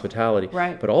in hospitality.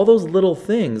 Right. But all those little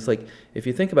things, like if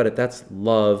you think about it, that's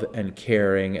love and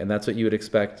caring, and that's what you would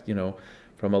expect,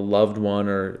 from a loved one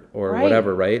or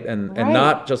whatever, right? And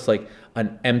not just like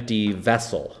an empty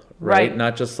vessel, right?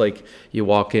 Not just like you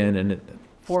walk in and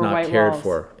it's not cared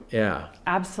for. Yeah.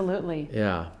 Absolutely.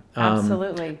 Yeah.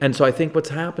 Absolutely. And so I think what's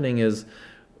happening is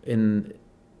in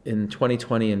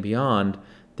 2020 and beyond,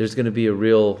 there's going to be a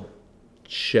real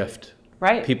shift.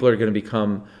 Right. People are going to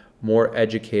become more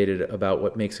educated about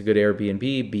what makes a good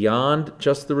Airbnb beyond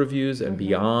just the reviews and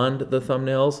beyond the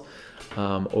thumbnails.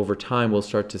 Over time, we'll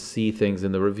start to see things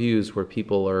in the reviews where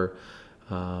people are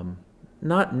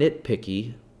not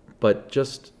nitpicky, but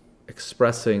just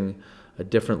expressing a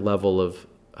different level of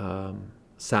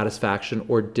satisfaction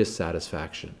or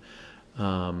dissatisfaction.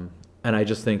 And I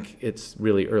just think it's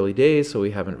really early days, so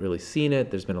we haven't really seen it.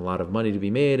 There's been a lot of money to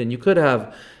be made, and you could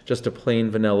have just a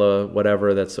plain vanilla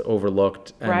whatever that's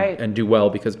overlooked and do well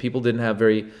because people didn't have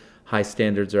very high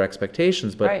standards or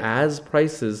expectations. But as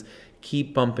prices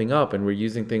keep bumping up and we're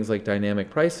using things like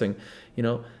dynamic pricing,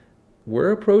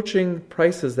 we're approaching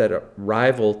prices that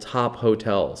rival top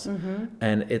hotels.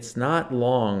 And it's not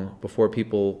long before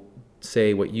people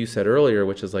say what you said earlier,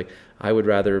 which is like, I would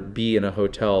rather be in a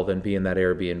hotel than be in that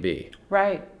Airbnb.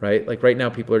 Right. Like right now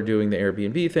people are doing the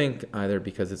Airbnb thing either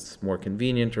because it's more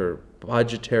convenient or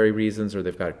budgetary reasons, or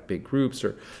they've got big groups,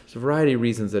 or there's a variety of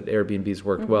reasons that Airbnb's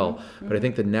worked well. But I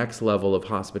think the next level of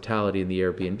hospitality in the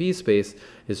Airbnb space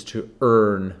is to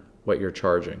earn what you're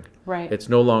charging. Right. It's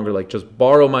no longer like just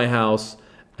borrow my house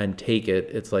and take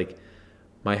it. It's like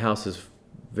my house is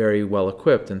very well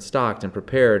equipped and stocked and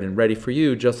prepared and ready for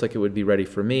you, just like it would be ready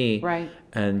for me. Right.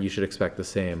 And you should expect the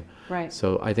same. Right.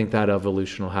 So I think that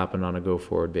evolution will happen on a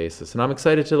go-forward basis. And I'm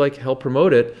excited to help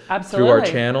promote it through our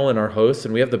channel and our hosts.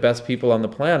 And we have the best people on the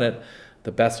planet,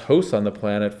 the best hosts on the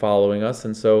planet following us.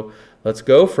 And so let's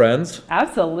go, friends.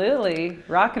 Absolutely.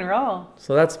 Rock and roll.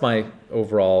 So that's my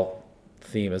overall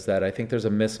theme, is that I think there's a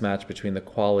mismatch between the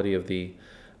quality of the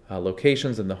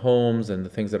locations and the homes and the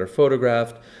things that are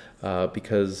photographed,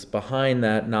 because behind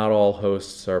that, not all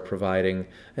hosts are providing,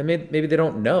 and maybe they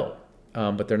don't know,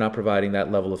 but they're not providing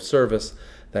that level of service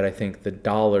that I think the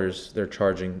dollars they're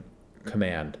charging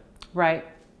command. Right.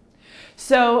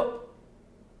 So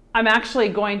I'm actually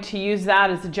going to use that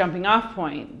as a jumping off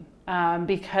point,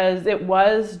 because it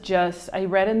was just, I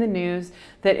read in the news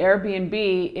that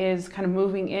Airbnb is kind of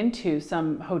moving into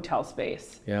some hotel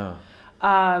space. Yeah.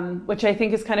 Which I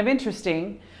think is kind of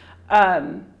interesting.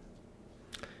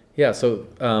 Yeah, so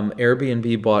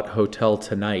Airbnb bought Hotel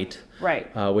Tonight,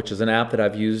 which is an app that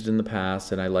I've used in the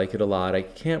past, and I like it a lot. I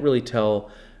can't really tell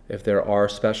if there are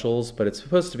specials, but it's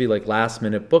supposed to be like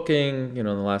last-minute booking, in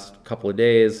the last couple of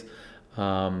days,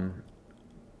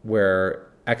 where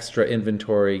extra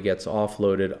inventory gets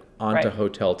offloaded onto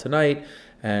Hotel Tonight,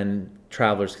 and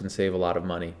travelers can save a lot of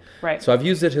money. Right. So I've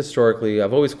used it historically.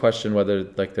 I've always questioned whether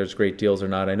there's great deals or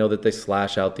not. I know that they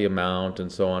slash out the amount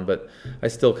and so on, but I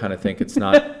still kind of think it's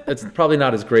not. It's probably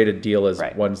not as great a deal as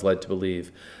one's led to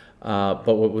believe. But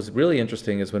what was really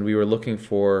interesting is when we were looking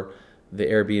for the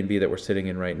Airbnb that we're sitting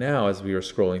in right now, as we were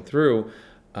scrolling through,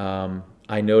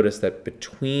 I noticed that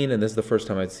and this is the first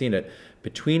time I'd seen it,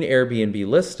 between Airbnb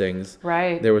listings,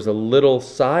 there was a little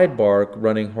sidebar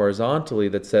running horizontally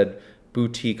that said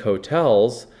boutique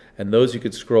hotels, and those you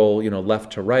could scroll,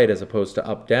 left to right as opposed to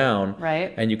up down.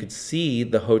 Right. And you could see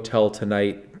the Hotel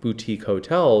Tonight boutique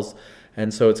hotels.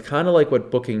 And so it's kind of like what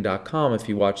Booking.com, if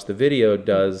you watch the video,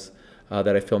 does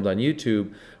that I filmed on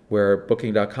YouTube, where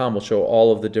Booking.com will show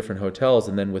all of the different hotels,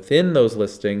 and then within those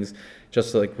listings,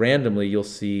 just like randomly, you'll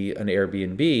see an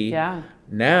Airbnb. Yeah.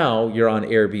 Now you're on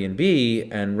Airbnb,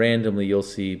 and randomly you'll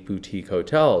see boutique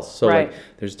hotels. So Right. like,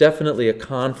 there's definitely a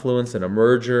confluence and a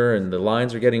merger, and the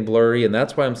lines are getting blurry, and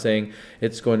that's why I'm saying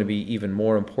it's going to be even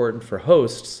more important for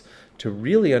hosts to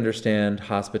really understand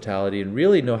hospitality and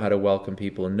really know how to welcome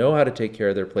people and know how to take care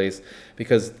of their place,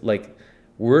 because like,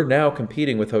 we're now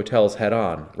competing with hotels head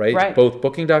on, right? Right. Both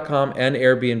Booking.com and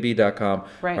Airbnb.com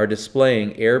Right. are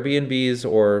displaying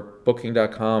Airbnbs or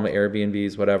Booking.com,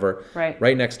 Airbnbs, whatever,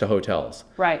 Right. next to hotels.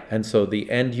 Right. And so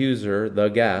the end user, the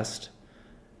guest,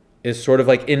 is sort of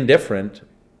like indifferent,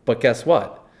 but guess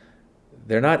what?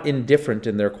 They're not indifferent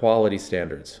in their quality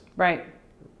standards, Right.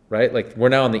 right? Like, we're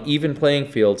now on the even playing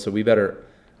field, so we better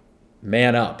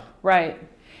man up. Right.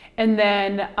 And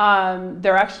then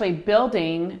they're actually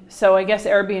building, so I guess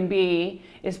Airbnb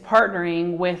is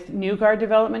partnering with New Guard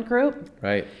Development Group.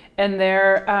 Right. And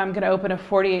they're going to open a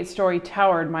 48-story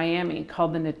tower in Miami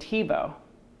called the Nativo.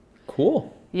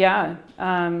 Cool. Yeah.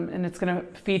 And it's going to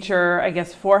feature, I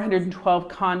guess, 412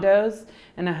 condos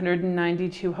and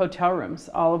 192 hotel rooms,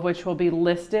 all of which will be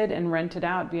listed and rented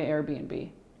out via Airbnb.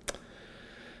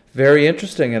 Very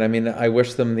interesting, and I mean, I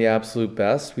wish them the absolute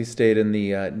best. We stayed in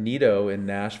the Nido in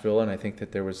Nashville, and I think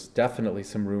that there was definitely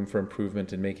some room for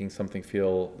improvement in making something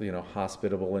feel,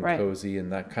 hospitable and Right. cozy, and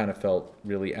that kind of felt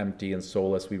really empty and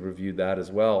soulless. We reviewed that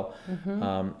as well.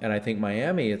 And I think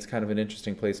Miami, it's kind of an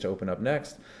interesting place to open up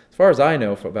next. As far as I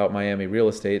know about Miami real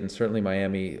estate, and certainly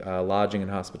Miami lodging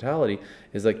and hospitality,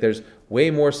 is like there's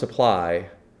way more supply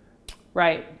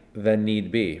Right. than need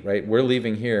be, right? We're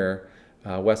leaving here,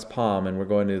 West Palm, and we're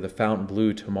going to the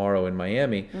Fontainebleau tomorrow in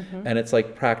Miami, and it's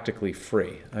like practically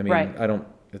free. I mean, Right.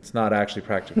 it's not actually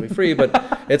practically free, but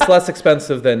it's less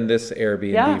expensive than this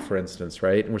Airbnb, Yeah. for instance,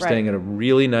 right? And we're Right. staying in a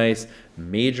really nice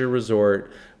major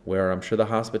resort where I'm sure the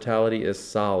hospitality is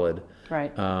solid.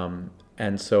 Right.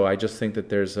 And so I just think that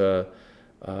there's a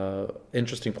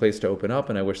interesting place to open up,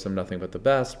 and I wish them nothing but the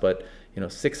best. But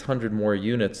 600 more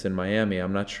units in Miami.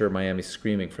 I'm not sure Miami's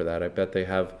screaming for that. I bet they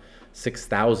have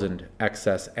 6,000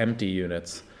 excess empty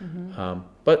units.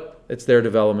 But it's their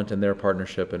development and their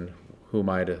partnership, and who am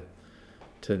I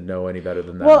to know any better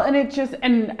than that? Well,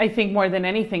 and I think more than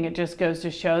anything, it just goes to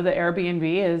show that Airbnb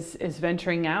is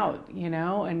venturing out,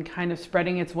 and kind of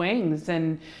spreading its wings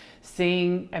and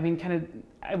seeing,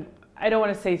 I don't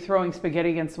want to say throwing spaghetti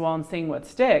against the wall and seeing what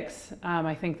sticks.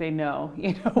 I think they know,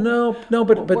 No,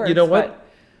 but works, you know what?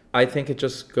 I think it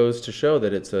just goes to show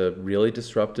that it's a really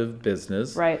disruptive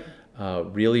business. Right.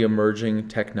 Really emerging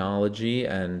technology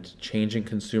and changing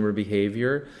consumer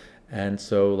behavior. And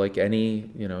so like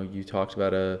you talked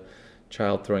about a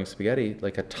child throwing spaghetti,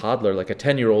 like a toddler, like a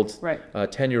 10-year-old, Right.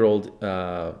 10-year-old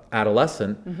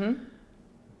adolescent,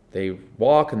 they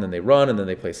walk and then they run and then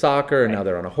they play soccer and now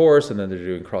they're on a horse and then they're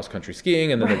doing cross-country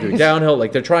skiing and then they're doing downhill.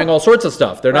 Like, they're trying all sorts of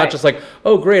stuff. They're not just like,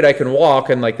 oh, great, I can walk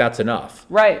and like that's enough.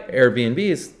 Right. Airbnb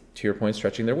is, to your point,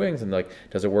 stretching their wings and like,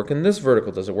 does it work in this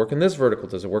vertical? Does it work in this vertical?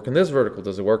 Does it work in this vertical?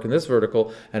 Does it work in this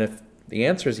vertical? And if the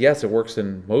answer is yes, it works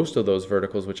in most of those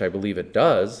verticals, which I believe it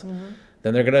does,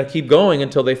 then they're going to keep going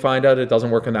until they find out it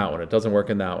doesn't work in that one. It doesn't work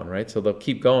in that one, right? So they'll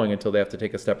keep going until they have to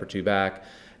take a step or two back.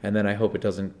 And then I hope it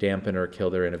doesn't dampen or kill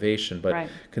their innovation. But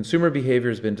consumer behavior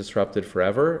has been disrupted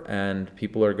forever, and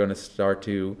people are going to start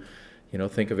to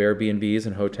think of Airbnbs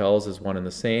and hotels as one and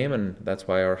the same, and that's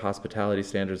why our hospitality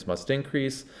standards must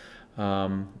increase.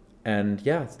 And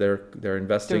yeah, they're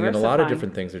investing in a lot of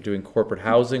different things. They're doing corporate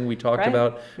housing we talked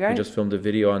about. We just filmed a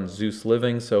video on Zeus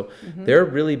Living. So they're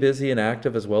really busy and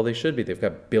active as well. They should be. They've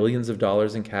got billions of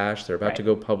dollars in cash. They're about to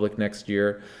go public next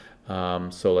year.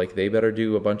 So like, they better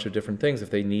do a bunch of different things if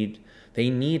they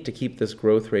need to keep this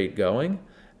growth rate going.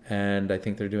 And I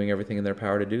think they're doing everything in their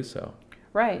power to do so.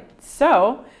 Right.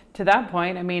 So to that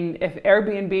point, if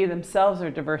Airbnb themselves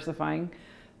are diversifying,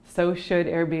 so should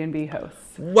Airbnb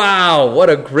hosts. Wow, what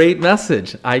a great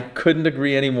message. I couldn't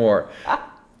agree anymore.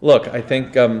 Look, I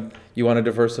think you want to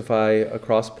diversify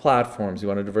across platforms. You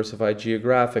want to diversify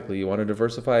geographically. You want to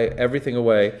diversify everything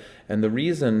away. And the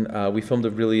reason we filmed a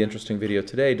really interesting video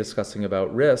today discussing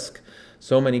about risk,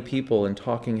 so many people and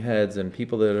talking heads and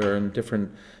people that are in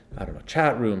different,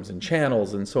 chat rooms and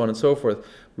channels and so on and so forth,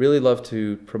 really love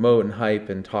to promote and hype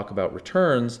and talk about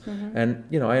returns. And,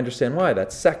 I understand why.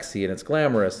 That's sexy and it's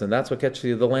glamorous and that's what gets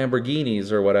you the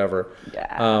Lamborghinis or whatever.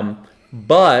 Yeah.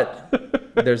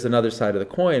 But there's another side of the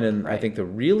coin, and I think the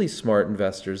really smart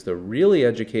investors, the really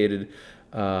educated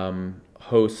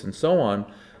hosts and so on,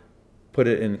 put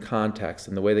it in context.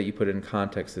 And the way that you put it in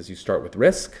context is you start with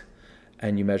risk,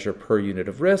 and you measure per unit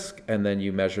of risk, and then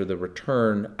you measure the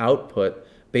return output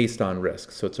based on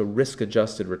risk. So it's a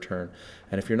risk-adjusted return.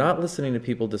 And if you're not listening to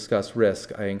people discuss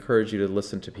risk, I encourage you to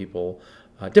listen to people,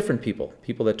 different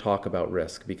people that talk about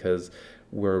risk, because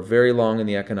we're very long in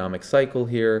the economic cycle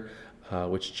here,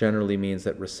 which generally means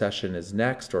that recession is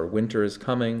next or winter is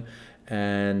coming.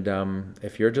 And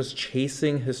if you're just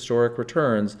chasing historic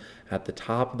returns at the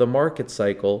top of the market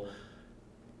cycle,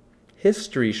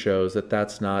 history shows that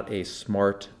that's not a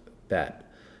smart bet.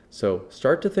 So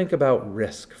start to think about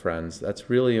risk, friends. That's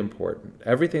really important.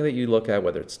 Everything that you look at,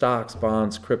 whether it's stocks,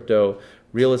 bonds, crypto,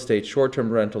 real estate, short-term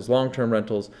rentals, long-term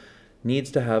rentals,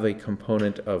 needs to have a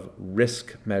component of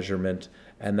risk measurement,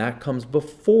 and that comes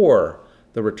before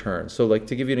the return. So like,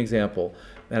 to give you an example,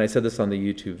 and I said this on the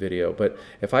YouTube video, but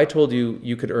if I told you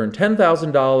you could earn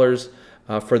 $10,000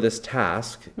 for this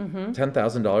task,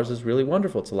 $10,000 is really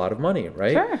wonderful. It's a lot of money,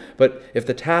 right? Sure. But if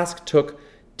the task took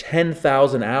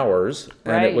 10,000 hours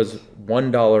and it was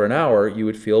 $1 an hour, you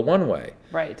would feel one way.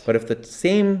 Right. But if the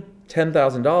same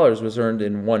 $10,000 was earned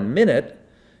in 1 minute,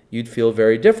 you'd feel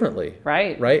very differently.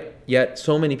 Right? Yet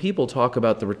so many people talk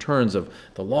about the returns of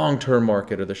the long-term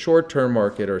market or the short-term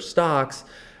market or stocks,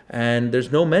 and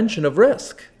there's no mention of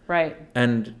risk. Right.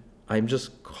 And I'm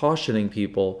just cautioning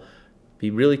people, be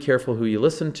really careful who you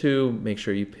listen to, make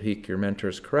sure you pick your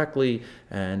mentors correctly,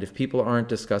 and if people aren't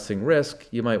discussing risk,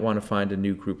 you might want to find a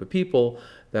new group of people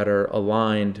that are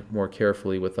aligned more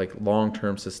carefully with like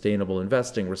long-term sustainable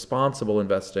investing, responsible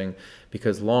investing,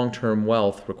 because long-term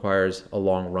wealth requires a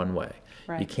long runway.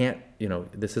 Right. You can't,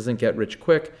 this isn't get rich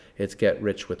quick, it's get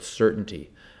rich with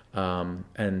certainty.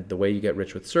 And the way you get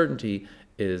rich with certainty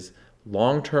is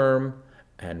long-term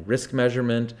and risk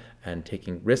measurement and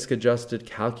taking risk-adjusted,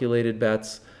 calculated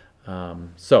bets.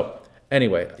 So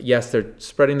anyway, yes, they're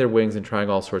spreading their wings and trying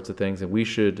all sorts of things, and we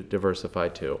should diversify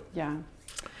too. Yeah.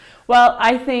 Well,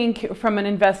 I think from an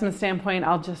investment standpoint,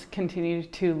 I'll just continue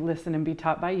to listen and be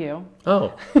taught by you.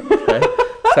 Oh, okay.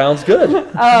 Sounds good.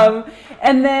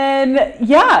 And then,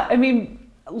 yeah, I mean,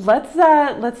 let's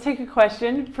take a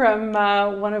question from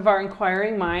one of our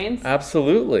inquiring minds.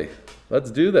 Absolutely. Let's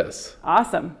do this.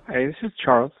 Awesome. Hi, this is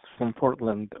Charles from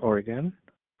Portland, Oregon.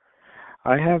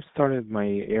 I have started my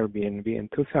Airbnb in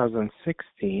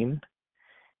 2016,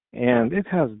 and it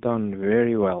has done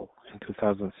very well in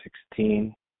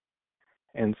 2016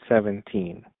 and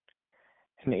 17.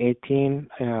 In 18,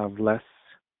 I have less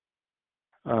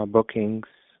bookings.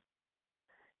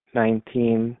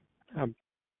 19, a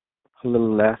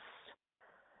little less.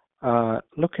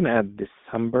 Looking at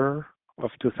December of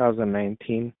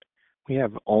 2019, we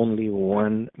have only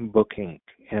one booking,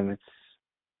 and it's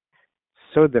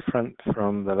so different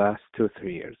from the last 2-3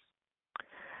 years.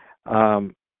 I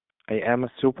am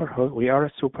a super host. We are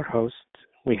a super host.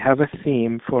 We have a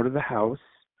theme for the house.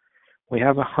 We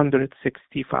have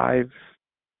 165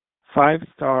 5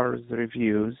 stars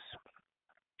reviews.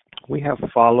 We have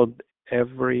followed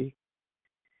every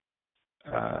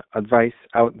advice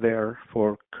out there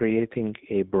for creating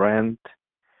a brand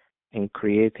and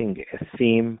creating a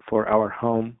theme for our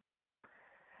home.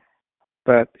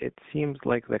 But it seems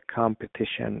like the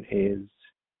competition is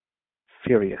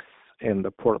furious in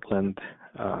the Portland,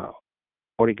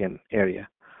 Oregon area.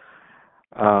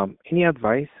 Any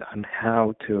advice on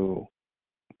how to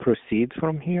proceed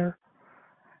from here?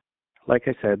 Like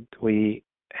I said, we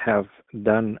have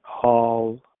done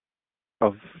all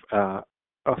of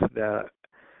the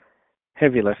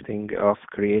heavy lifting of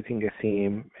creating a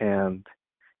theme and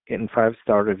getting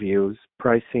 5-star reviews.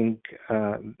 Pricing,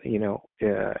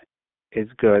 is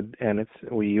good, and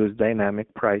we use dynamic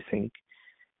pricing.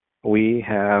 We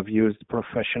have used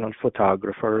professional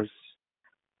photographers.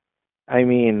 I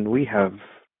mean, we have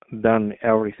done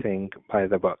everything by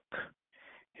the book.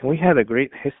 And we had a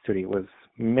great history with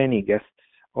many guests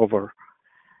over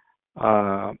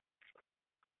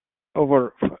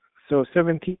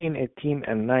 17, 18,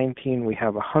 and 19, we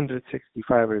have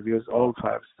 165 reviews, all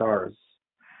 5 stars.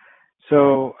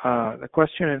 So the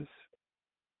question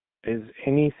is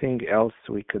anything else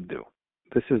we could do?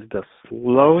 This is the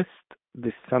slowest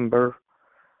December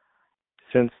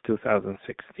since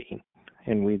 2016,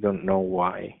 and we don't know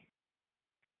why.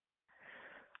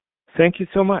 Thank you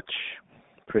so much.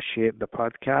 Appreciate the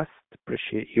podcast.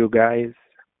 Appreciate you guys.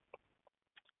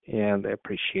 And I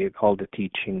appreciate all the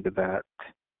teaching that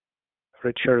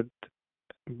Richard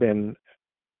been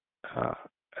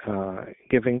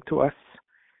giving to us.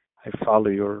 I follow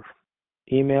your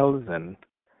emails and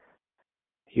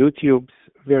YouTubes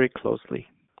very closely,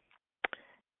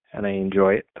 and I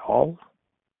enjoy it all.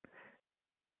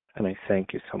 And I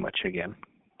thank you so much again.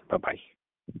 Bye-bye.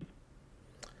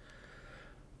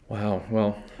 Wow.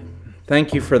 Well,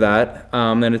 thank you for that.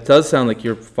 And it does sound like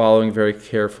you're following very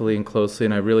carefully and closely,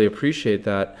 and I really appreciate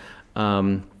that.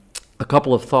 A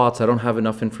couple of thoughts. I don't have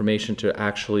enough information to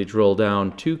actually drill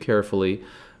down too carefully,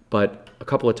 but a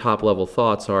couple of top level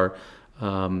thoughts are,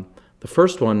 the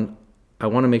first one, I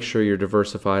want to make sure you're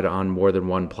diversified on more than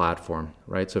one platform,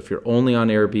 right? So if you're only on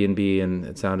Airbnb and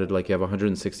it sounded like you have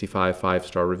 165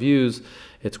 five-star reviews,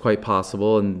 it's quite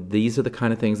possible, and these are the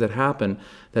kind of things that happen,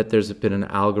 that there's been an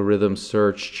algorithm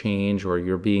search change, or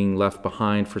you're being left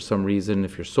behind for some reason.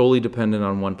 If you're solely dependent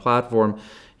on one platform,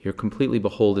 you're completely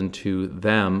beholden to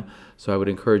them. So I would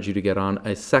encourage you to get on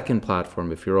a second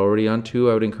platform. If you're already on two,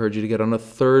 I would encourage you to get on a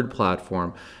third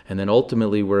platform. And then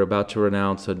ultimately, we're about to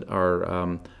announce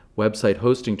our website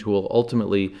hosting tool.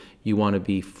 Ultimately, you want to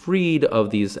be freed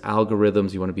of these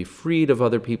algorithms. You want to be freed of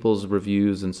other people's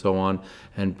reviews and so on,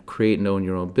 and create and own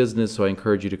your own business. So I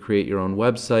encourage you to create your own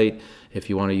website. If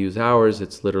you want to use ours,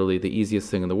 it's literally the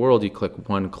easiest thing in the world. You click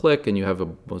one click and you have a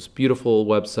most beautiful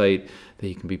website that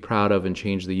you can be proud of, and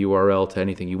change the URL to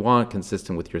anything you want,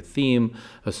 consistent with your theme,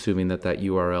 assuming that that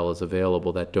URL is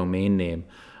available, that domain name.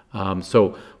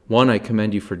 So one, I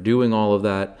commend you for doing all of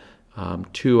that.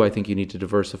 Two, I think you need to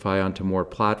diversify onto more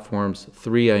platforms.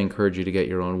 Three, I encourage you to get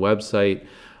your own website.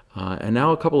 And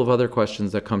now a couple of other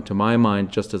questions that come to my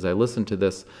mind just as I listen to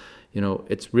this.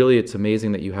 It's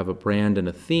amazing that you have a brand and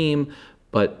a theme,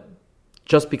 but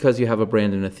just because you have a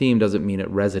brand and a theme doesn't mean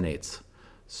it resonates.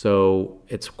 So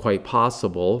it's quite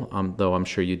possible, though I'm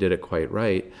sure you did it quite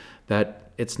right,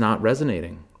 that it's not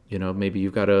resonating. Maybe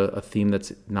you've got a theme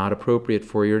that's not appropriate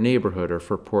for your neighborhood or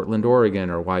for Portland, Oregon,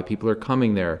 or why people are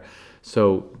coming there.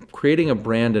 So creating a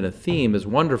brand and a theme is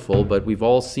wonderful, but we've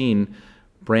all seen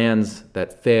brands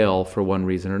that fail for one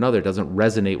reason or another. It doesn't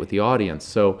resonate with the audience.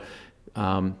 So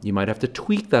you might have to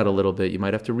tweak that a little bit. You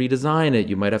might have to redesign it.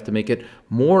 You might have to make it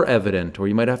more evident, or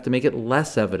you might have to make it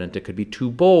less evident. It could be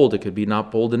too bold. It could be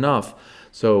not bold enough.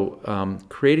 So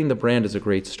creating the brand is a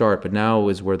great start, but now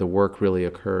is where the work really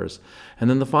occurs. And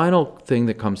then the final thing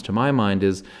that comes to my mind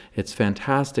is, it's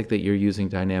fantastic that you're using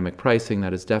dynamic pricing.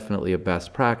 That is definitely a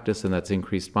best practice, and that's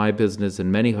increased my business and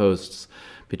many hosts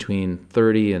between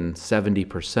 30 and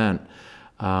 70%.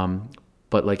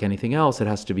 But like anything else, it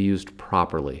has to be used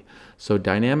properly. So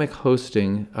dynamic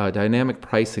pricing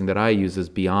that I use is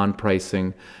Beyond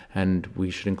Pricing, and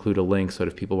we should include a link so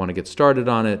that if people want to get started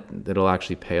on it, it'll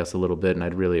actually pay us a little bit, and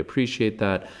I'd really appreciate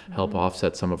that, help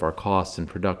offset some of our costs in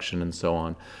production and so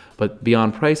on. But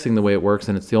Beyond Pricing, the way it works,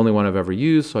 and it's the only one I've ever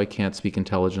used, so I can't speak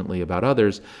intelligently about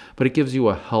others, but it gives you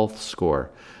a health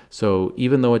score. So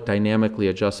even though it dynamically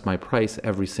adjusts my price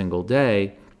every single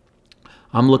day,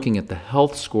 I'm looking at the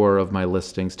health score of my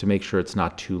listings to make sure it's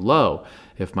not too low.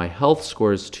 If my health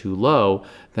score is too low,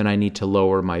 then I need to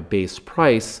lower my base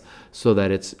price so that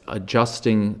it's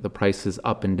adjusting the prices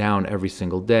up and down every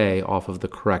single day off of the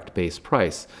correct base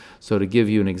price. So to give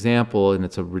you an example, and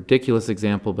it's a ridiculous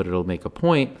example, but it'll make a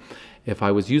point, if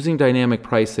I was using dynamic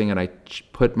pricing and I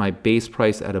put my base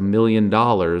price at $1 million,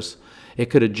 it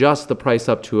could adjust the price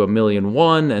up to $1.1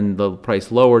 million and the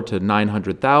price lower to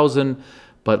 $900,000.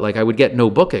 But I would get no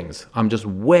bookings. I'm just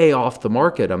way off the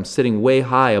market. I'm sitting way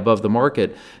high above the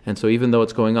market. And so even though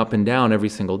it's going up and down every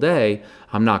single day,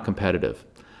 I'm not competitive.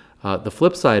 The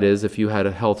flip side is, if you had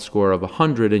a health score of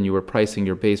 100 and you were pricing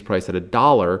your base price at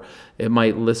 $1, it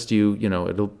might list you,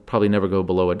 it'll probably never go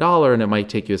below $1, and it might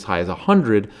take you as high as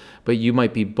 100, but you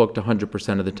might be booked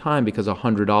 100% of the time, because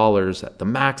 $100 at the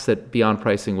max that Beyond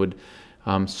Pricing would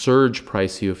surge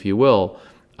price you, if you will,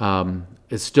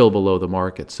 is still below the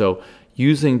market. So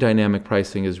using dynamic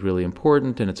pricing is really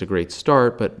important, and it's a great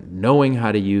start, but knowing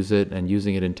how to use it and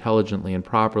using it intelligently and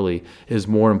properly is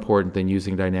more important than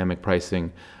using dynamic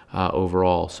pricing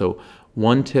overall. So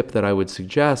one tip that I would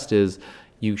suggest is,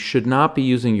 you should not be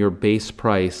using your base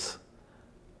price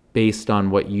based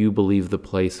on what you believe the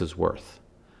place is worth.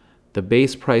 The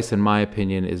base price, in my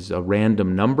opinion, is a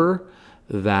random number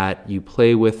that you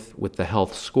play with the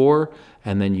health score,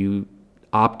 and then you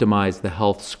optimize the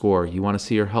health score. You want to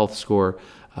see your health score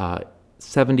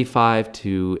 75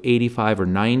 to 85 or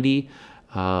 90.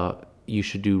 You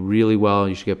should do really well.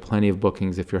 You should get plenty of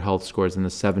bookings if your health score is in the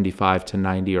 75 to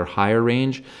 90 or higher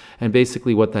range. And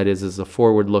basically what that is a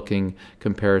forward-looking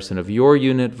comparison of your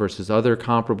unit versus other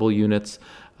comparable units,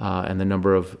 and the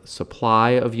number of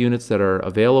supply of units that are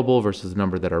available versus the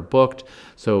number that are booked.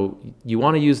 So you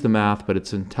want to use the math, but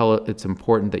it's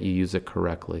important that you use it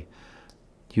correctly.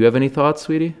 Do you have any thoughts,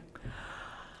 sweetie?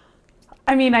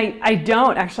 I mean, I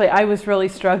don't actually. I was really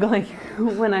struggling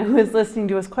when I was listening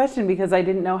to his question, because I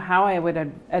didn't know how I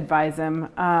would advise him.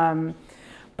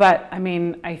 But I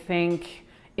mean, I think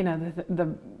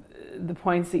the the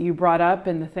points that you brought up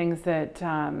and the things that,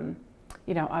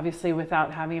 obviously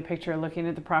without having a picture looking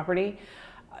at the property.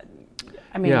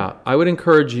 Yeah, I would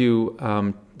encourage you,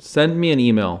 send me an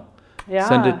email. Yeah.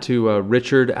 Send it to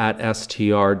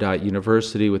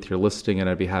richard@str.university with your listing, and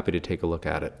I'd be happy to take a look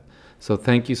at it. So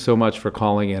thank you so much for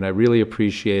calling in. I really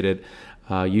appreciate it.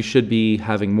 You should be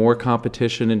having more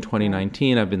competition in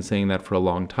 2019. I've been saying that for a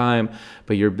long time,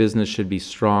 but your business should be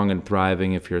strong and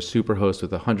thriving. If you're a superhost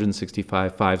with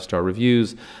 165 five-star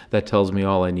reviews, that tells me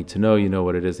all I need to know. You know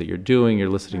what it is that you're doing. You're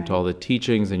listening to all the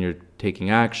teachings and you're taking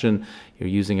action. You're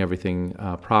using everything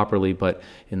properly. But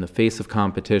in the face of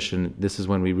competition, this is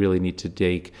when we really need to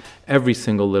take every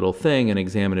single little thing and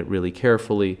examine it really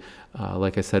carefully.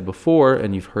 Like I said before,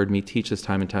 and you've heard me teach this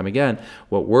time and time again,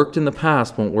 what worked in the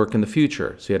past won't work in the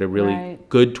future. So you had a really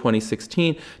good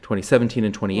 2016, 2017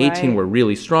 and 2018 were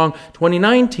really strong.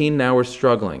 2019, now we're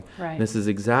struggling. Right. This is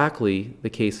exactly the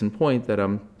case in point that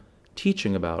I'm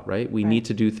teaching about, right? We need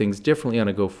to do things differently on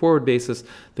a go-forward basis.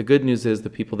 The good news is the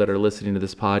people that are listening to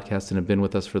this podcast and have been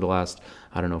with us for the last,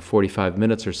 45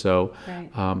 minutes or so,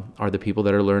 are the people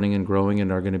that are learning and growing and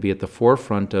are going to be at the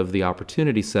forefront of the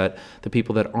opportunity set. The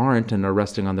people that aren't and are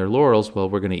resting on their laurels, well,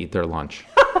 we're going to eat their lunch.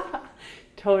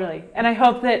 Totally. And I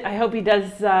hope he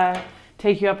does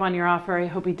take you up on your offer. I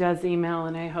hope he does email,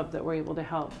 and I hope that we're able to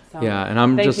help. So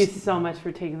and thank you so much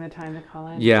for taking the time to call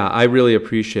in. Yeah, I really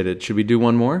appreciate it. Should we do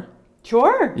one more?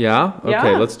 Sure. Yeah?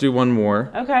 Okay, let's do one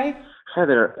more. Okay. Hi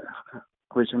there,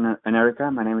 Christian and Erica.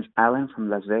 My name is Alan from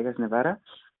Las Vegas, Nevada.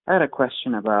 I had a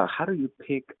question about how do you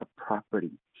pick a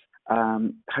property? How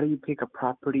do you pick a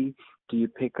property? Do you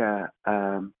pick a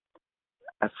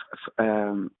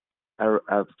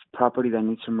property that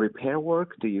needs some repair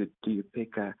work? Do you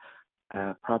pick a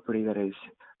property that is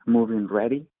move-in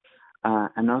ready?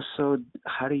 And also,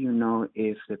 how do you know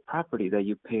if the property that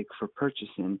you pick for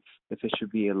purchasing, if it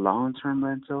should be a long-term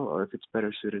rental or if it's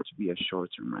better suited to be a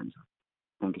short-term rental?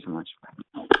 Thank you so much.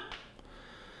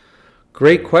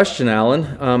 Great question,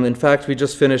 Alan. In fact, we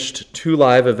just finished 2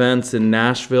 live events in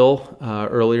Nashville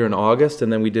earlier in August,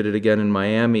 and then we did it again in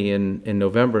Miami in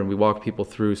November, and we walked people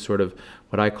through sort of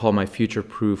what I call my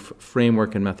future-proof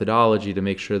framework and methodology to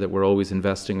make sure that we're always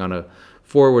investing on a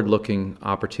forward-looking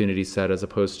opportunity set as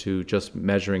opposed to just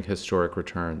measuring historic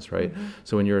returns, right? Mm-hmm.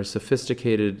 So when you're a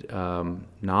sophisticated,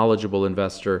 knowledgeable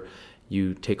investor,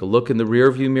 you take a look in the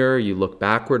rearview mirror, you look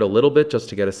backward a little bit just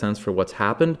to get a sense for what's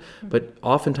happened, but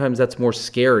oftentimes that's more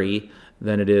scary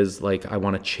than it is like I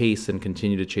want to chase and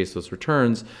continue to chase those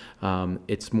returns.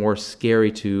 It's more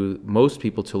scary to most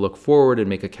people to look forward and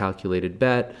make a calculated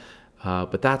bet.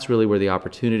 But that's really where the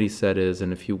opportunity set is.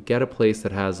 And if you get a place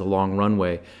that has a long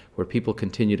runway where people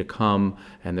continue to come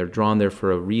and they're drawn there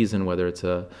for a reason, whether it's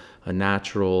a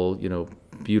natural,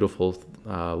 beautiful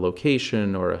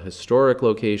location or a historic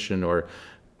location or,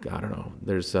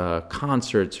 there's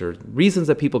concerts or reasons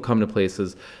that people come to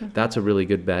places, that's a really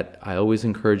good bet. I always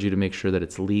encourage you to make sure that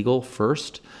it's legal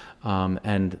first.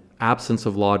 And absence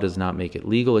of law does not make it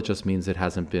legal. It just means it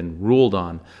hasn't been ruled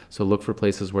on. So look for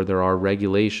places where there are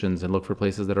regulations and look for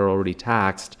places that are already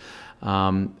taxed.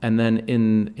 And then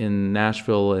in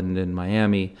Nashville and in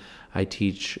Miami, I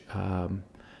teach,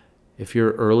 if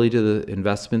you're early to the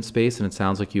investment space, and it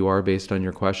sounds like you are based on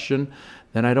your question,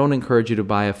 then I don't encourage you to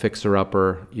buy a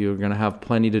fixer-upper. You're going to have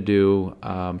plenty to do.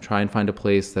 Try and find a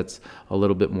place that's a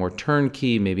little bit more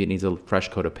turnkey. Maybe it needs a fresh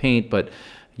coat of paint, but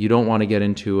you don't want to get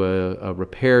into a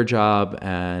repair job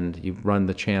and you run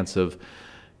the chance of,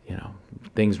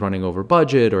 things running over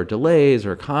budget or delays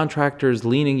or contractors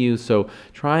leaning you. So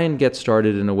try and get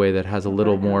started in a way that has a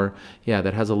little more,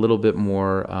 bit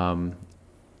more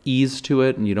ease to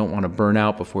it, and you don't want to burn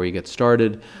out before you get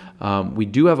started. We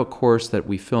do have a course that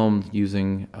we filmed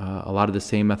using a lot of the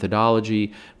same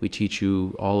methodology. We teach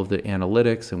you all of the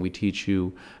analytics, and we teach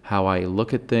you how I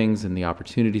look at things and the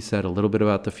opportunity set, a little bit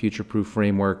about the future-proof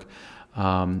framework.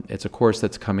 It's a course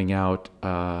that's coming out.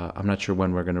 I'm not sure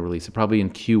when we're going to release it, probably in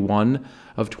Q1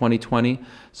 of 2020.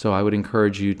 So I would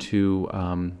encourage you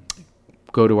to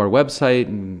go to our website,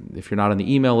 and if you're not on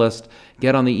the email list,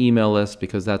 get on the email list,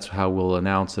 because that's how we'll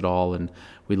announce it all. And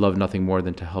we'd love nothing more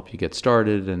than to help you get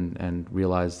started and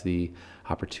realize the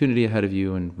opportunity ahead of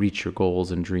you and reach your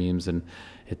goals and dreams. And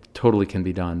it totally can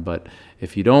be done. But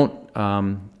if you don't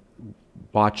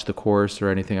watch the course or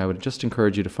anything, I would just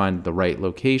encourage you to find the right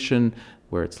location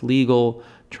where it's legal.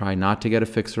 Try not to get a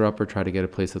fixer-upper. Try to get a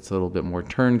place that's a little bit more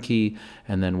turnkey.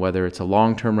 And then whether it's a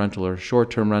long-term rental or a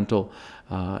short-term rental,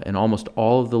 in almost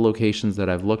all of the locations that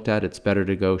I've looked at, it's better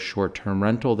to go short-term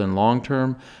rental than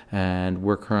long-term. And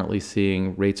we're currently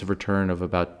seeing rates of return of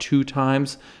about 2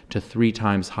 times to 3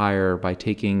 times higher by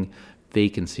taking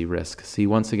vacancy risk. See,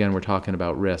 once again, we're talking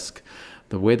about risk.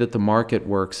 The way that the market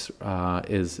works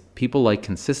is people like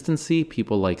consistency,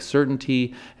 people like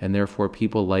certainty, and therefore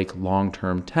people like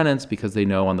long-term tenants because they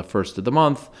know on the first of the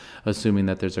month, assuming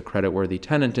that there's a credit-worthy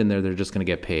tenant in there, they're just going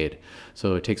to get paid.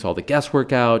 So it takes all the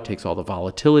guesswork out, takes all the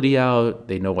volatility out.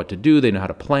 They know what to do. They know how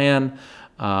to plan.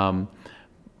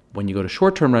 When you go to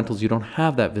short-term rentals, you don't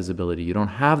have that visibility. You don't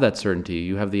have that certainty.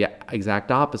 You have the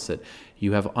exact opposite.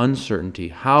 You have uncertainty.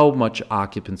 How much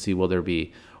occupancy will there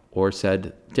be? Or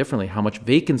said differently, how much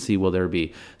vacancy will there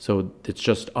be? So it's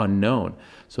just unknown.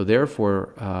 So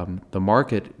therefore, the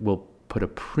market will put a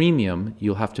premium.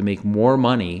 You'll have to make more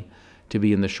money to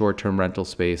be in the short-term rental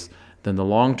space than the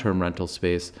long-term rental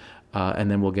space, and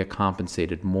then we'll get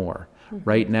compensated more.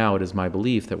 Right now, it is my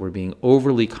belief that we're being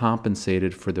overly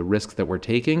compensated for the risk that we're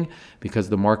taking because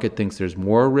the market thinks there's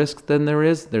more risk than there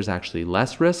is. There's actually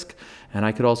less risk. And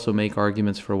I could also make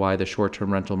arguments for why the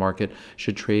short-term rental market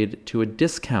should trade to a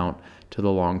discount to the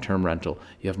long-term rental.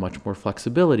 You have much more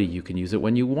flexibility. You can use it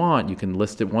when you want. You can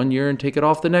list it 1 year and take it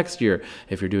off the next year.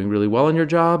 If you're doing really well in your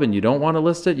job and you don't want to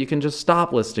list it, you can just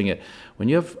stop listing it. When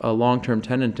you have a long-term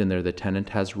tenant in there, the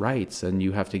tenant has rights and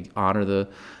you have to honor the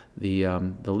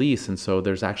lease, and so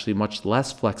there's actually much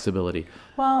less flexibility.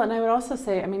 Well, and I would also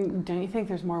say, I mean, don't you think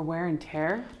there's more wear and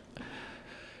tear?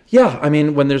 Yeah, I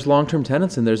mean, when there's long-term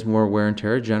tenants and there's more wear and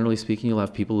tear, generally speaking, you'll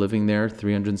have people living there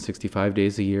 365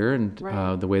 days a year. And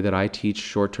Right. The way that I teach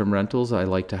short-term rentals, I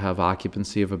like to have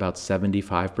occupancy of about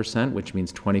 75%, which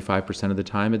means 25% of the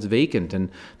time it's vacant.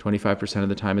 And 25% of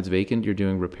the time it's vacant, you're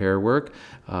doing repair work.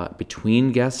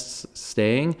 Between guests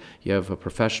staying, you have a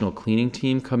professional cleaning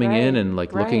team coming in and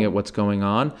looking at what's going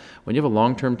on. When you have a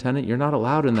long-term tenant, you're not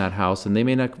allowed in that house, and they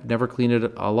may never clean it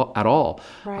at all.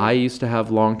 Right. I used to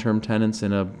have long-term tenants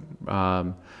in a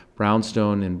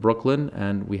brownstone in Brooklyn,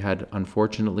 and we had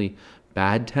unfortunately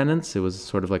bad tenants. It was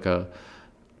sort of like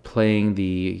playing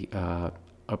the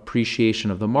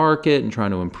appreciation of the market and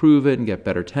trying to improve it and get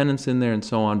better tenants in there and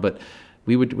so on. But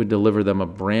we would deliver them a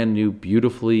brand new,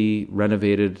 beautifully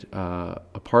renovated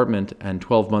apartment, and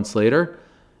 12 months later,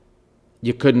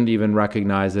 you couldn't even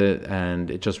recognize it, and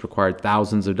it just required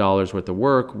thousands of dollars worth of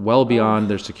work, well beyond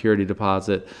their security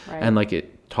deposit. Right. And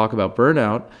talk about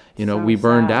burnout, So we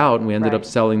burned sad. out and we ended up Right.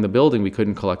 selling the building. We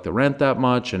couldn't collect the rent that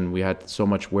much, and we had so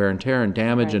much wear and tear and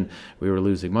damage, Right. and we were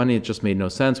losing money. It just made no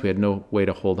sense. We had no way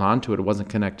to hold on to it. It wasn't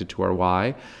connected to our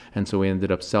why, and so we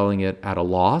ended up selling it at a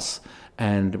loss.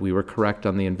 And we were correct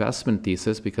on the investment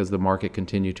thesis because the market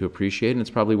continued to appreciate, and it's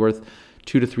probably worth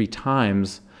 2 to 3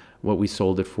 times what we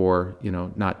sold it for,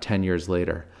 not 10 years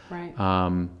later. Right.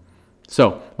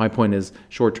 So my point is,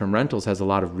 short-term rentals has a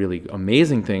lot of really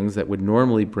amazing things that would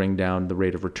normally bring down the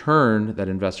rate of return that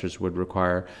investors would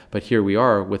require. But here we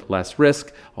are with less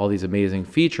risk, all these amazing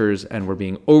features, and we're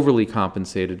being overly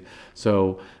compensated.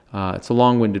 So it's a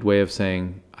long-winded way of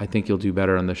saying, I think you'll do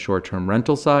better on the short-term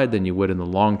rental side than you would in the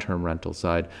long-term rental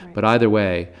side. Right. But either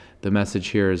way, the message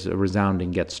here is a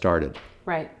resounding get started,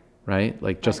 Right.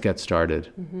 right? Just get started.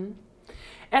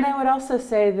 And I would also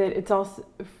say that it's also,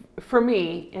 for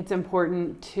me, it's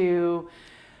important to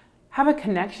have a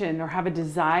connection or have a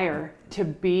desire to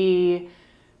be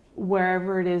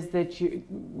wherever it is that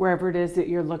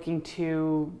you're looking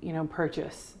to,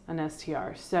 purchase an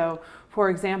STR. So, for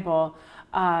example,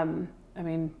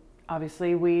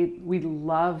 obviously we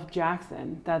love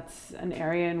Jackson. That's an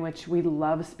area in which we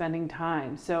love spending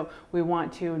time. So we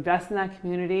want to invest in that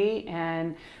community,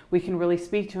 and we can really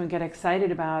speak to and get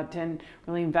excited about and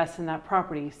really invest in that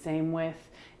property. Same with,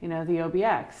 the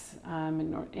OBX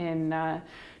in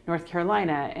North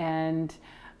Carolina. And,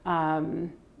 I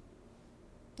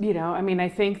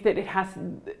think that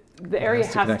the area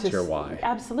has to connect to your why.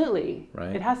 Absolutely.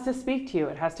 Right. It has to speak to you.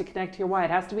 It has to connect to your why. It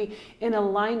has to be in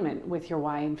alignment with your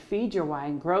why and feed your why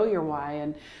and grow your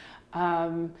why.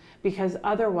 And because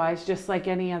otherwise, just like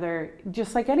any other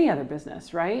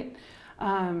business, right?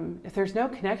 If there's no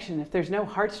connection, if there's no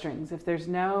heartstrings, if there's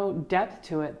no depth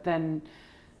to it, then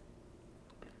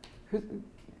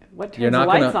what turns the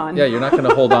lights on? Yeah, you're not going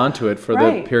to hold on to it for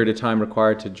Right. the period of time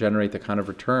required to generate the kind of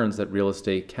returns that real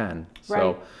estate can.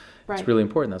 So Right. it's really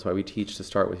important. That's why we teach to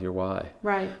start with your why.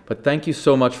 Right. But thank you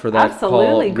so much for that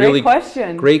Absolutely. call. Great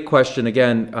question. Great question.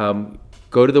 Again,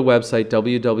 go to the website,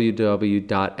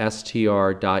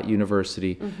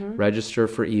 www.str.university. Register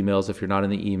for emails if you're not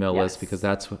in the email list, because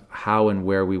that's how and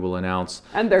where we will announce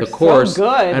And they're the course. so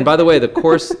good. And by the way, the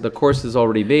course is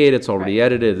already made. It's already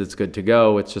edited. It's good to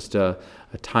go. It's just a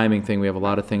timing thing. We have a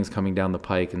lot of things coming down the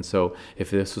pike. And so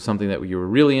if this was something that you were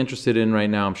really interested in right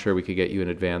now, I'm sure we could get you an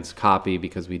advance copy,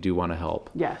 because we do want to help.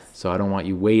 Yes. So I don't want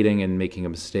you waiting and making a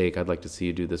mistake. I'd like to see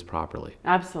you do this properly.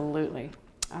 Absolutely.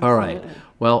 All right.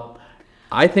 Well,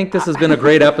 I think this has been a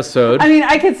great episode. I mean,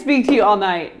 I could speak to you all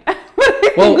night. But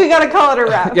I think we got to call it a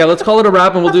wrap. Yeah, let's call it a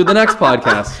wrap, and we'll do the next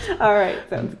podcast. All right.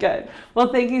 Sounds good.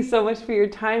 Well, thank you so much for your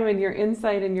time and your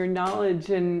insight and your knowledge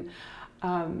and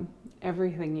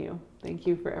everything you. Thank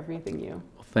you for everything you.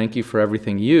 Thank you for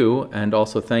everything you, and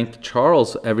also thank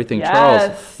Charles, everything Yes.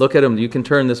 Charles. Look at him. You can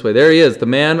turn this way. There he is, the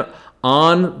man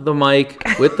on the mic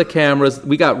with the cameras.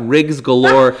 We got rigs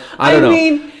galore. I don't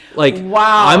know.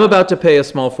 Wow. I'm about to pay a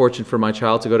small fortune for my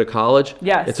child to go to college.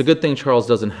 Yes. It's a good thing Charles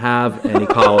doesn't have any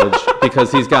college because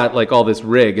he's got all this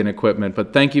rig and equipment.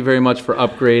 But thank you very much for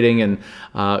upgrading. And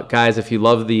guys, if you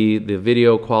love the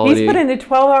video quality. He's put in a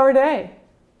 12-hour day.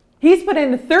 He's put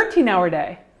in a 13-hour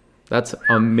day. That's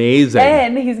amazing.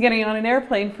 And he's getting on an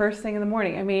airplane first thing in the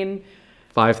morning. I mean,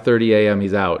 5:30 a.m.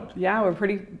 he's out. yeah, we're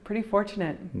pretty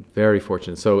fortunate. Very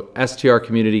fortunate. So STR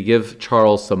community, give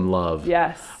Charles some love.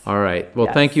 Yes. All right. Well,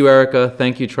 Yes. Thank you, Erica.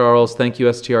 Thank you, Charles. Thank you,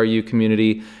 STRU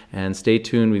community. And stay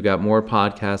tuned. We've got more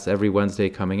podcasts every Wednesday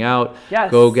coming out. Yes.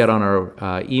 Go get on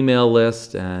our email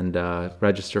list and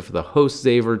register for the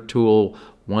HostZaver tool,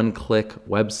 one-click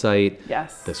website.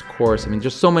 Yes. This course. I mean,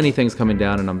 just so many things coming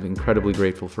down, and I'm incredibly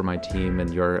grateful for my team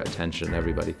and your attention,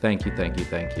 everybody. Thank you, thank you,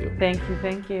 thank you. Thank you.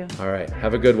 Thank you. All right.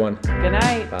 Have a good one. Good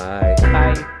night. Bye.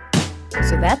 Bye.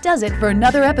 So that does it for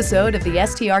another episode of the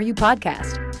STRU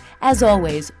podcast. As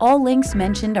always, all links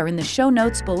mentioned are in the show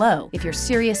notes below. If you're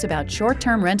serious about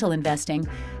short-term rental investing,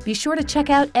 be sure to check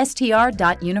out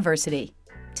str.university.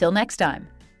 Till next time.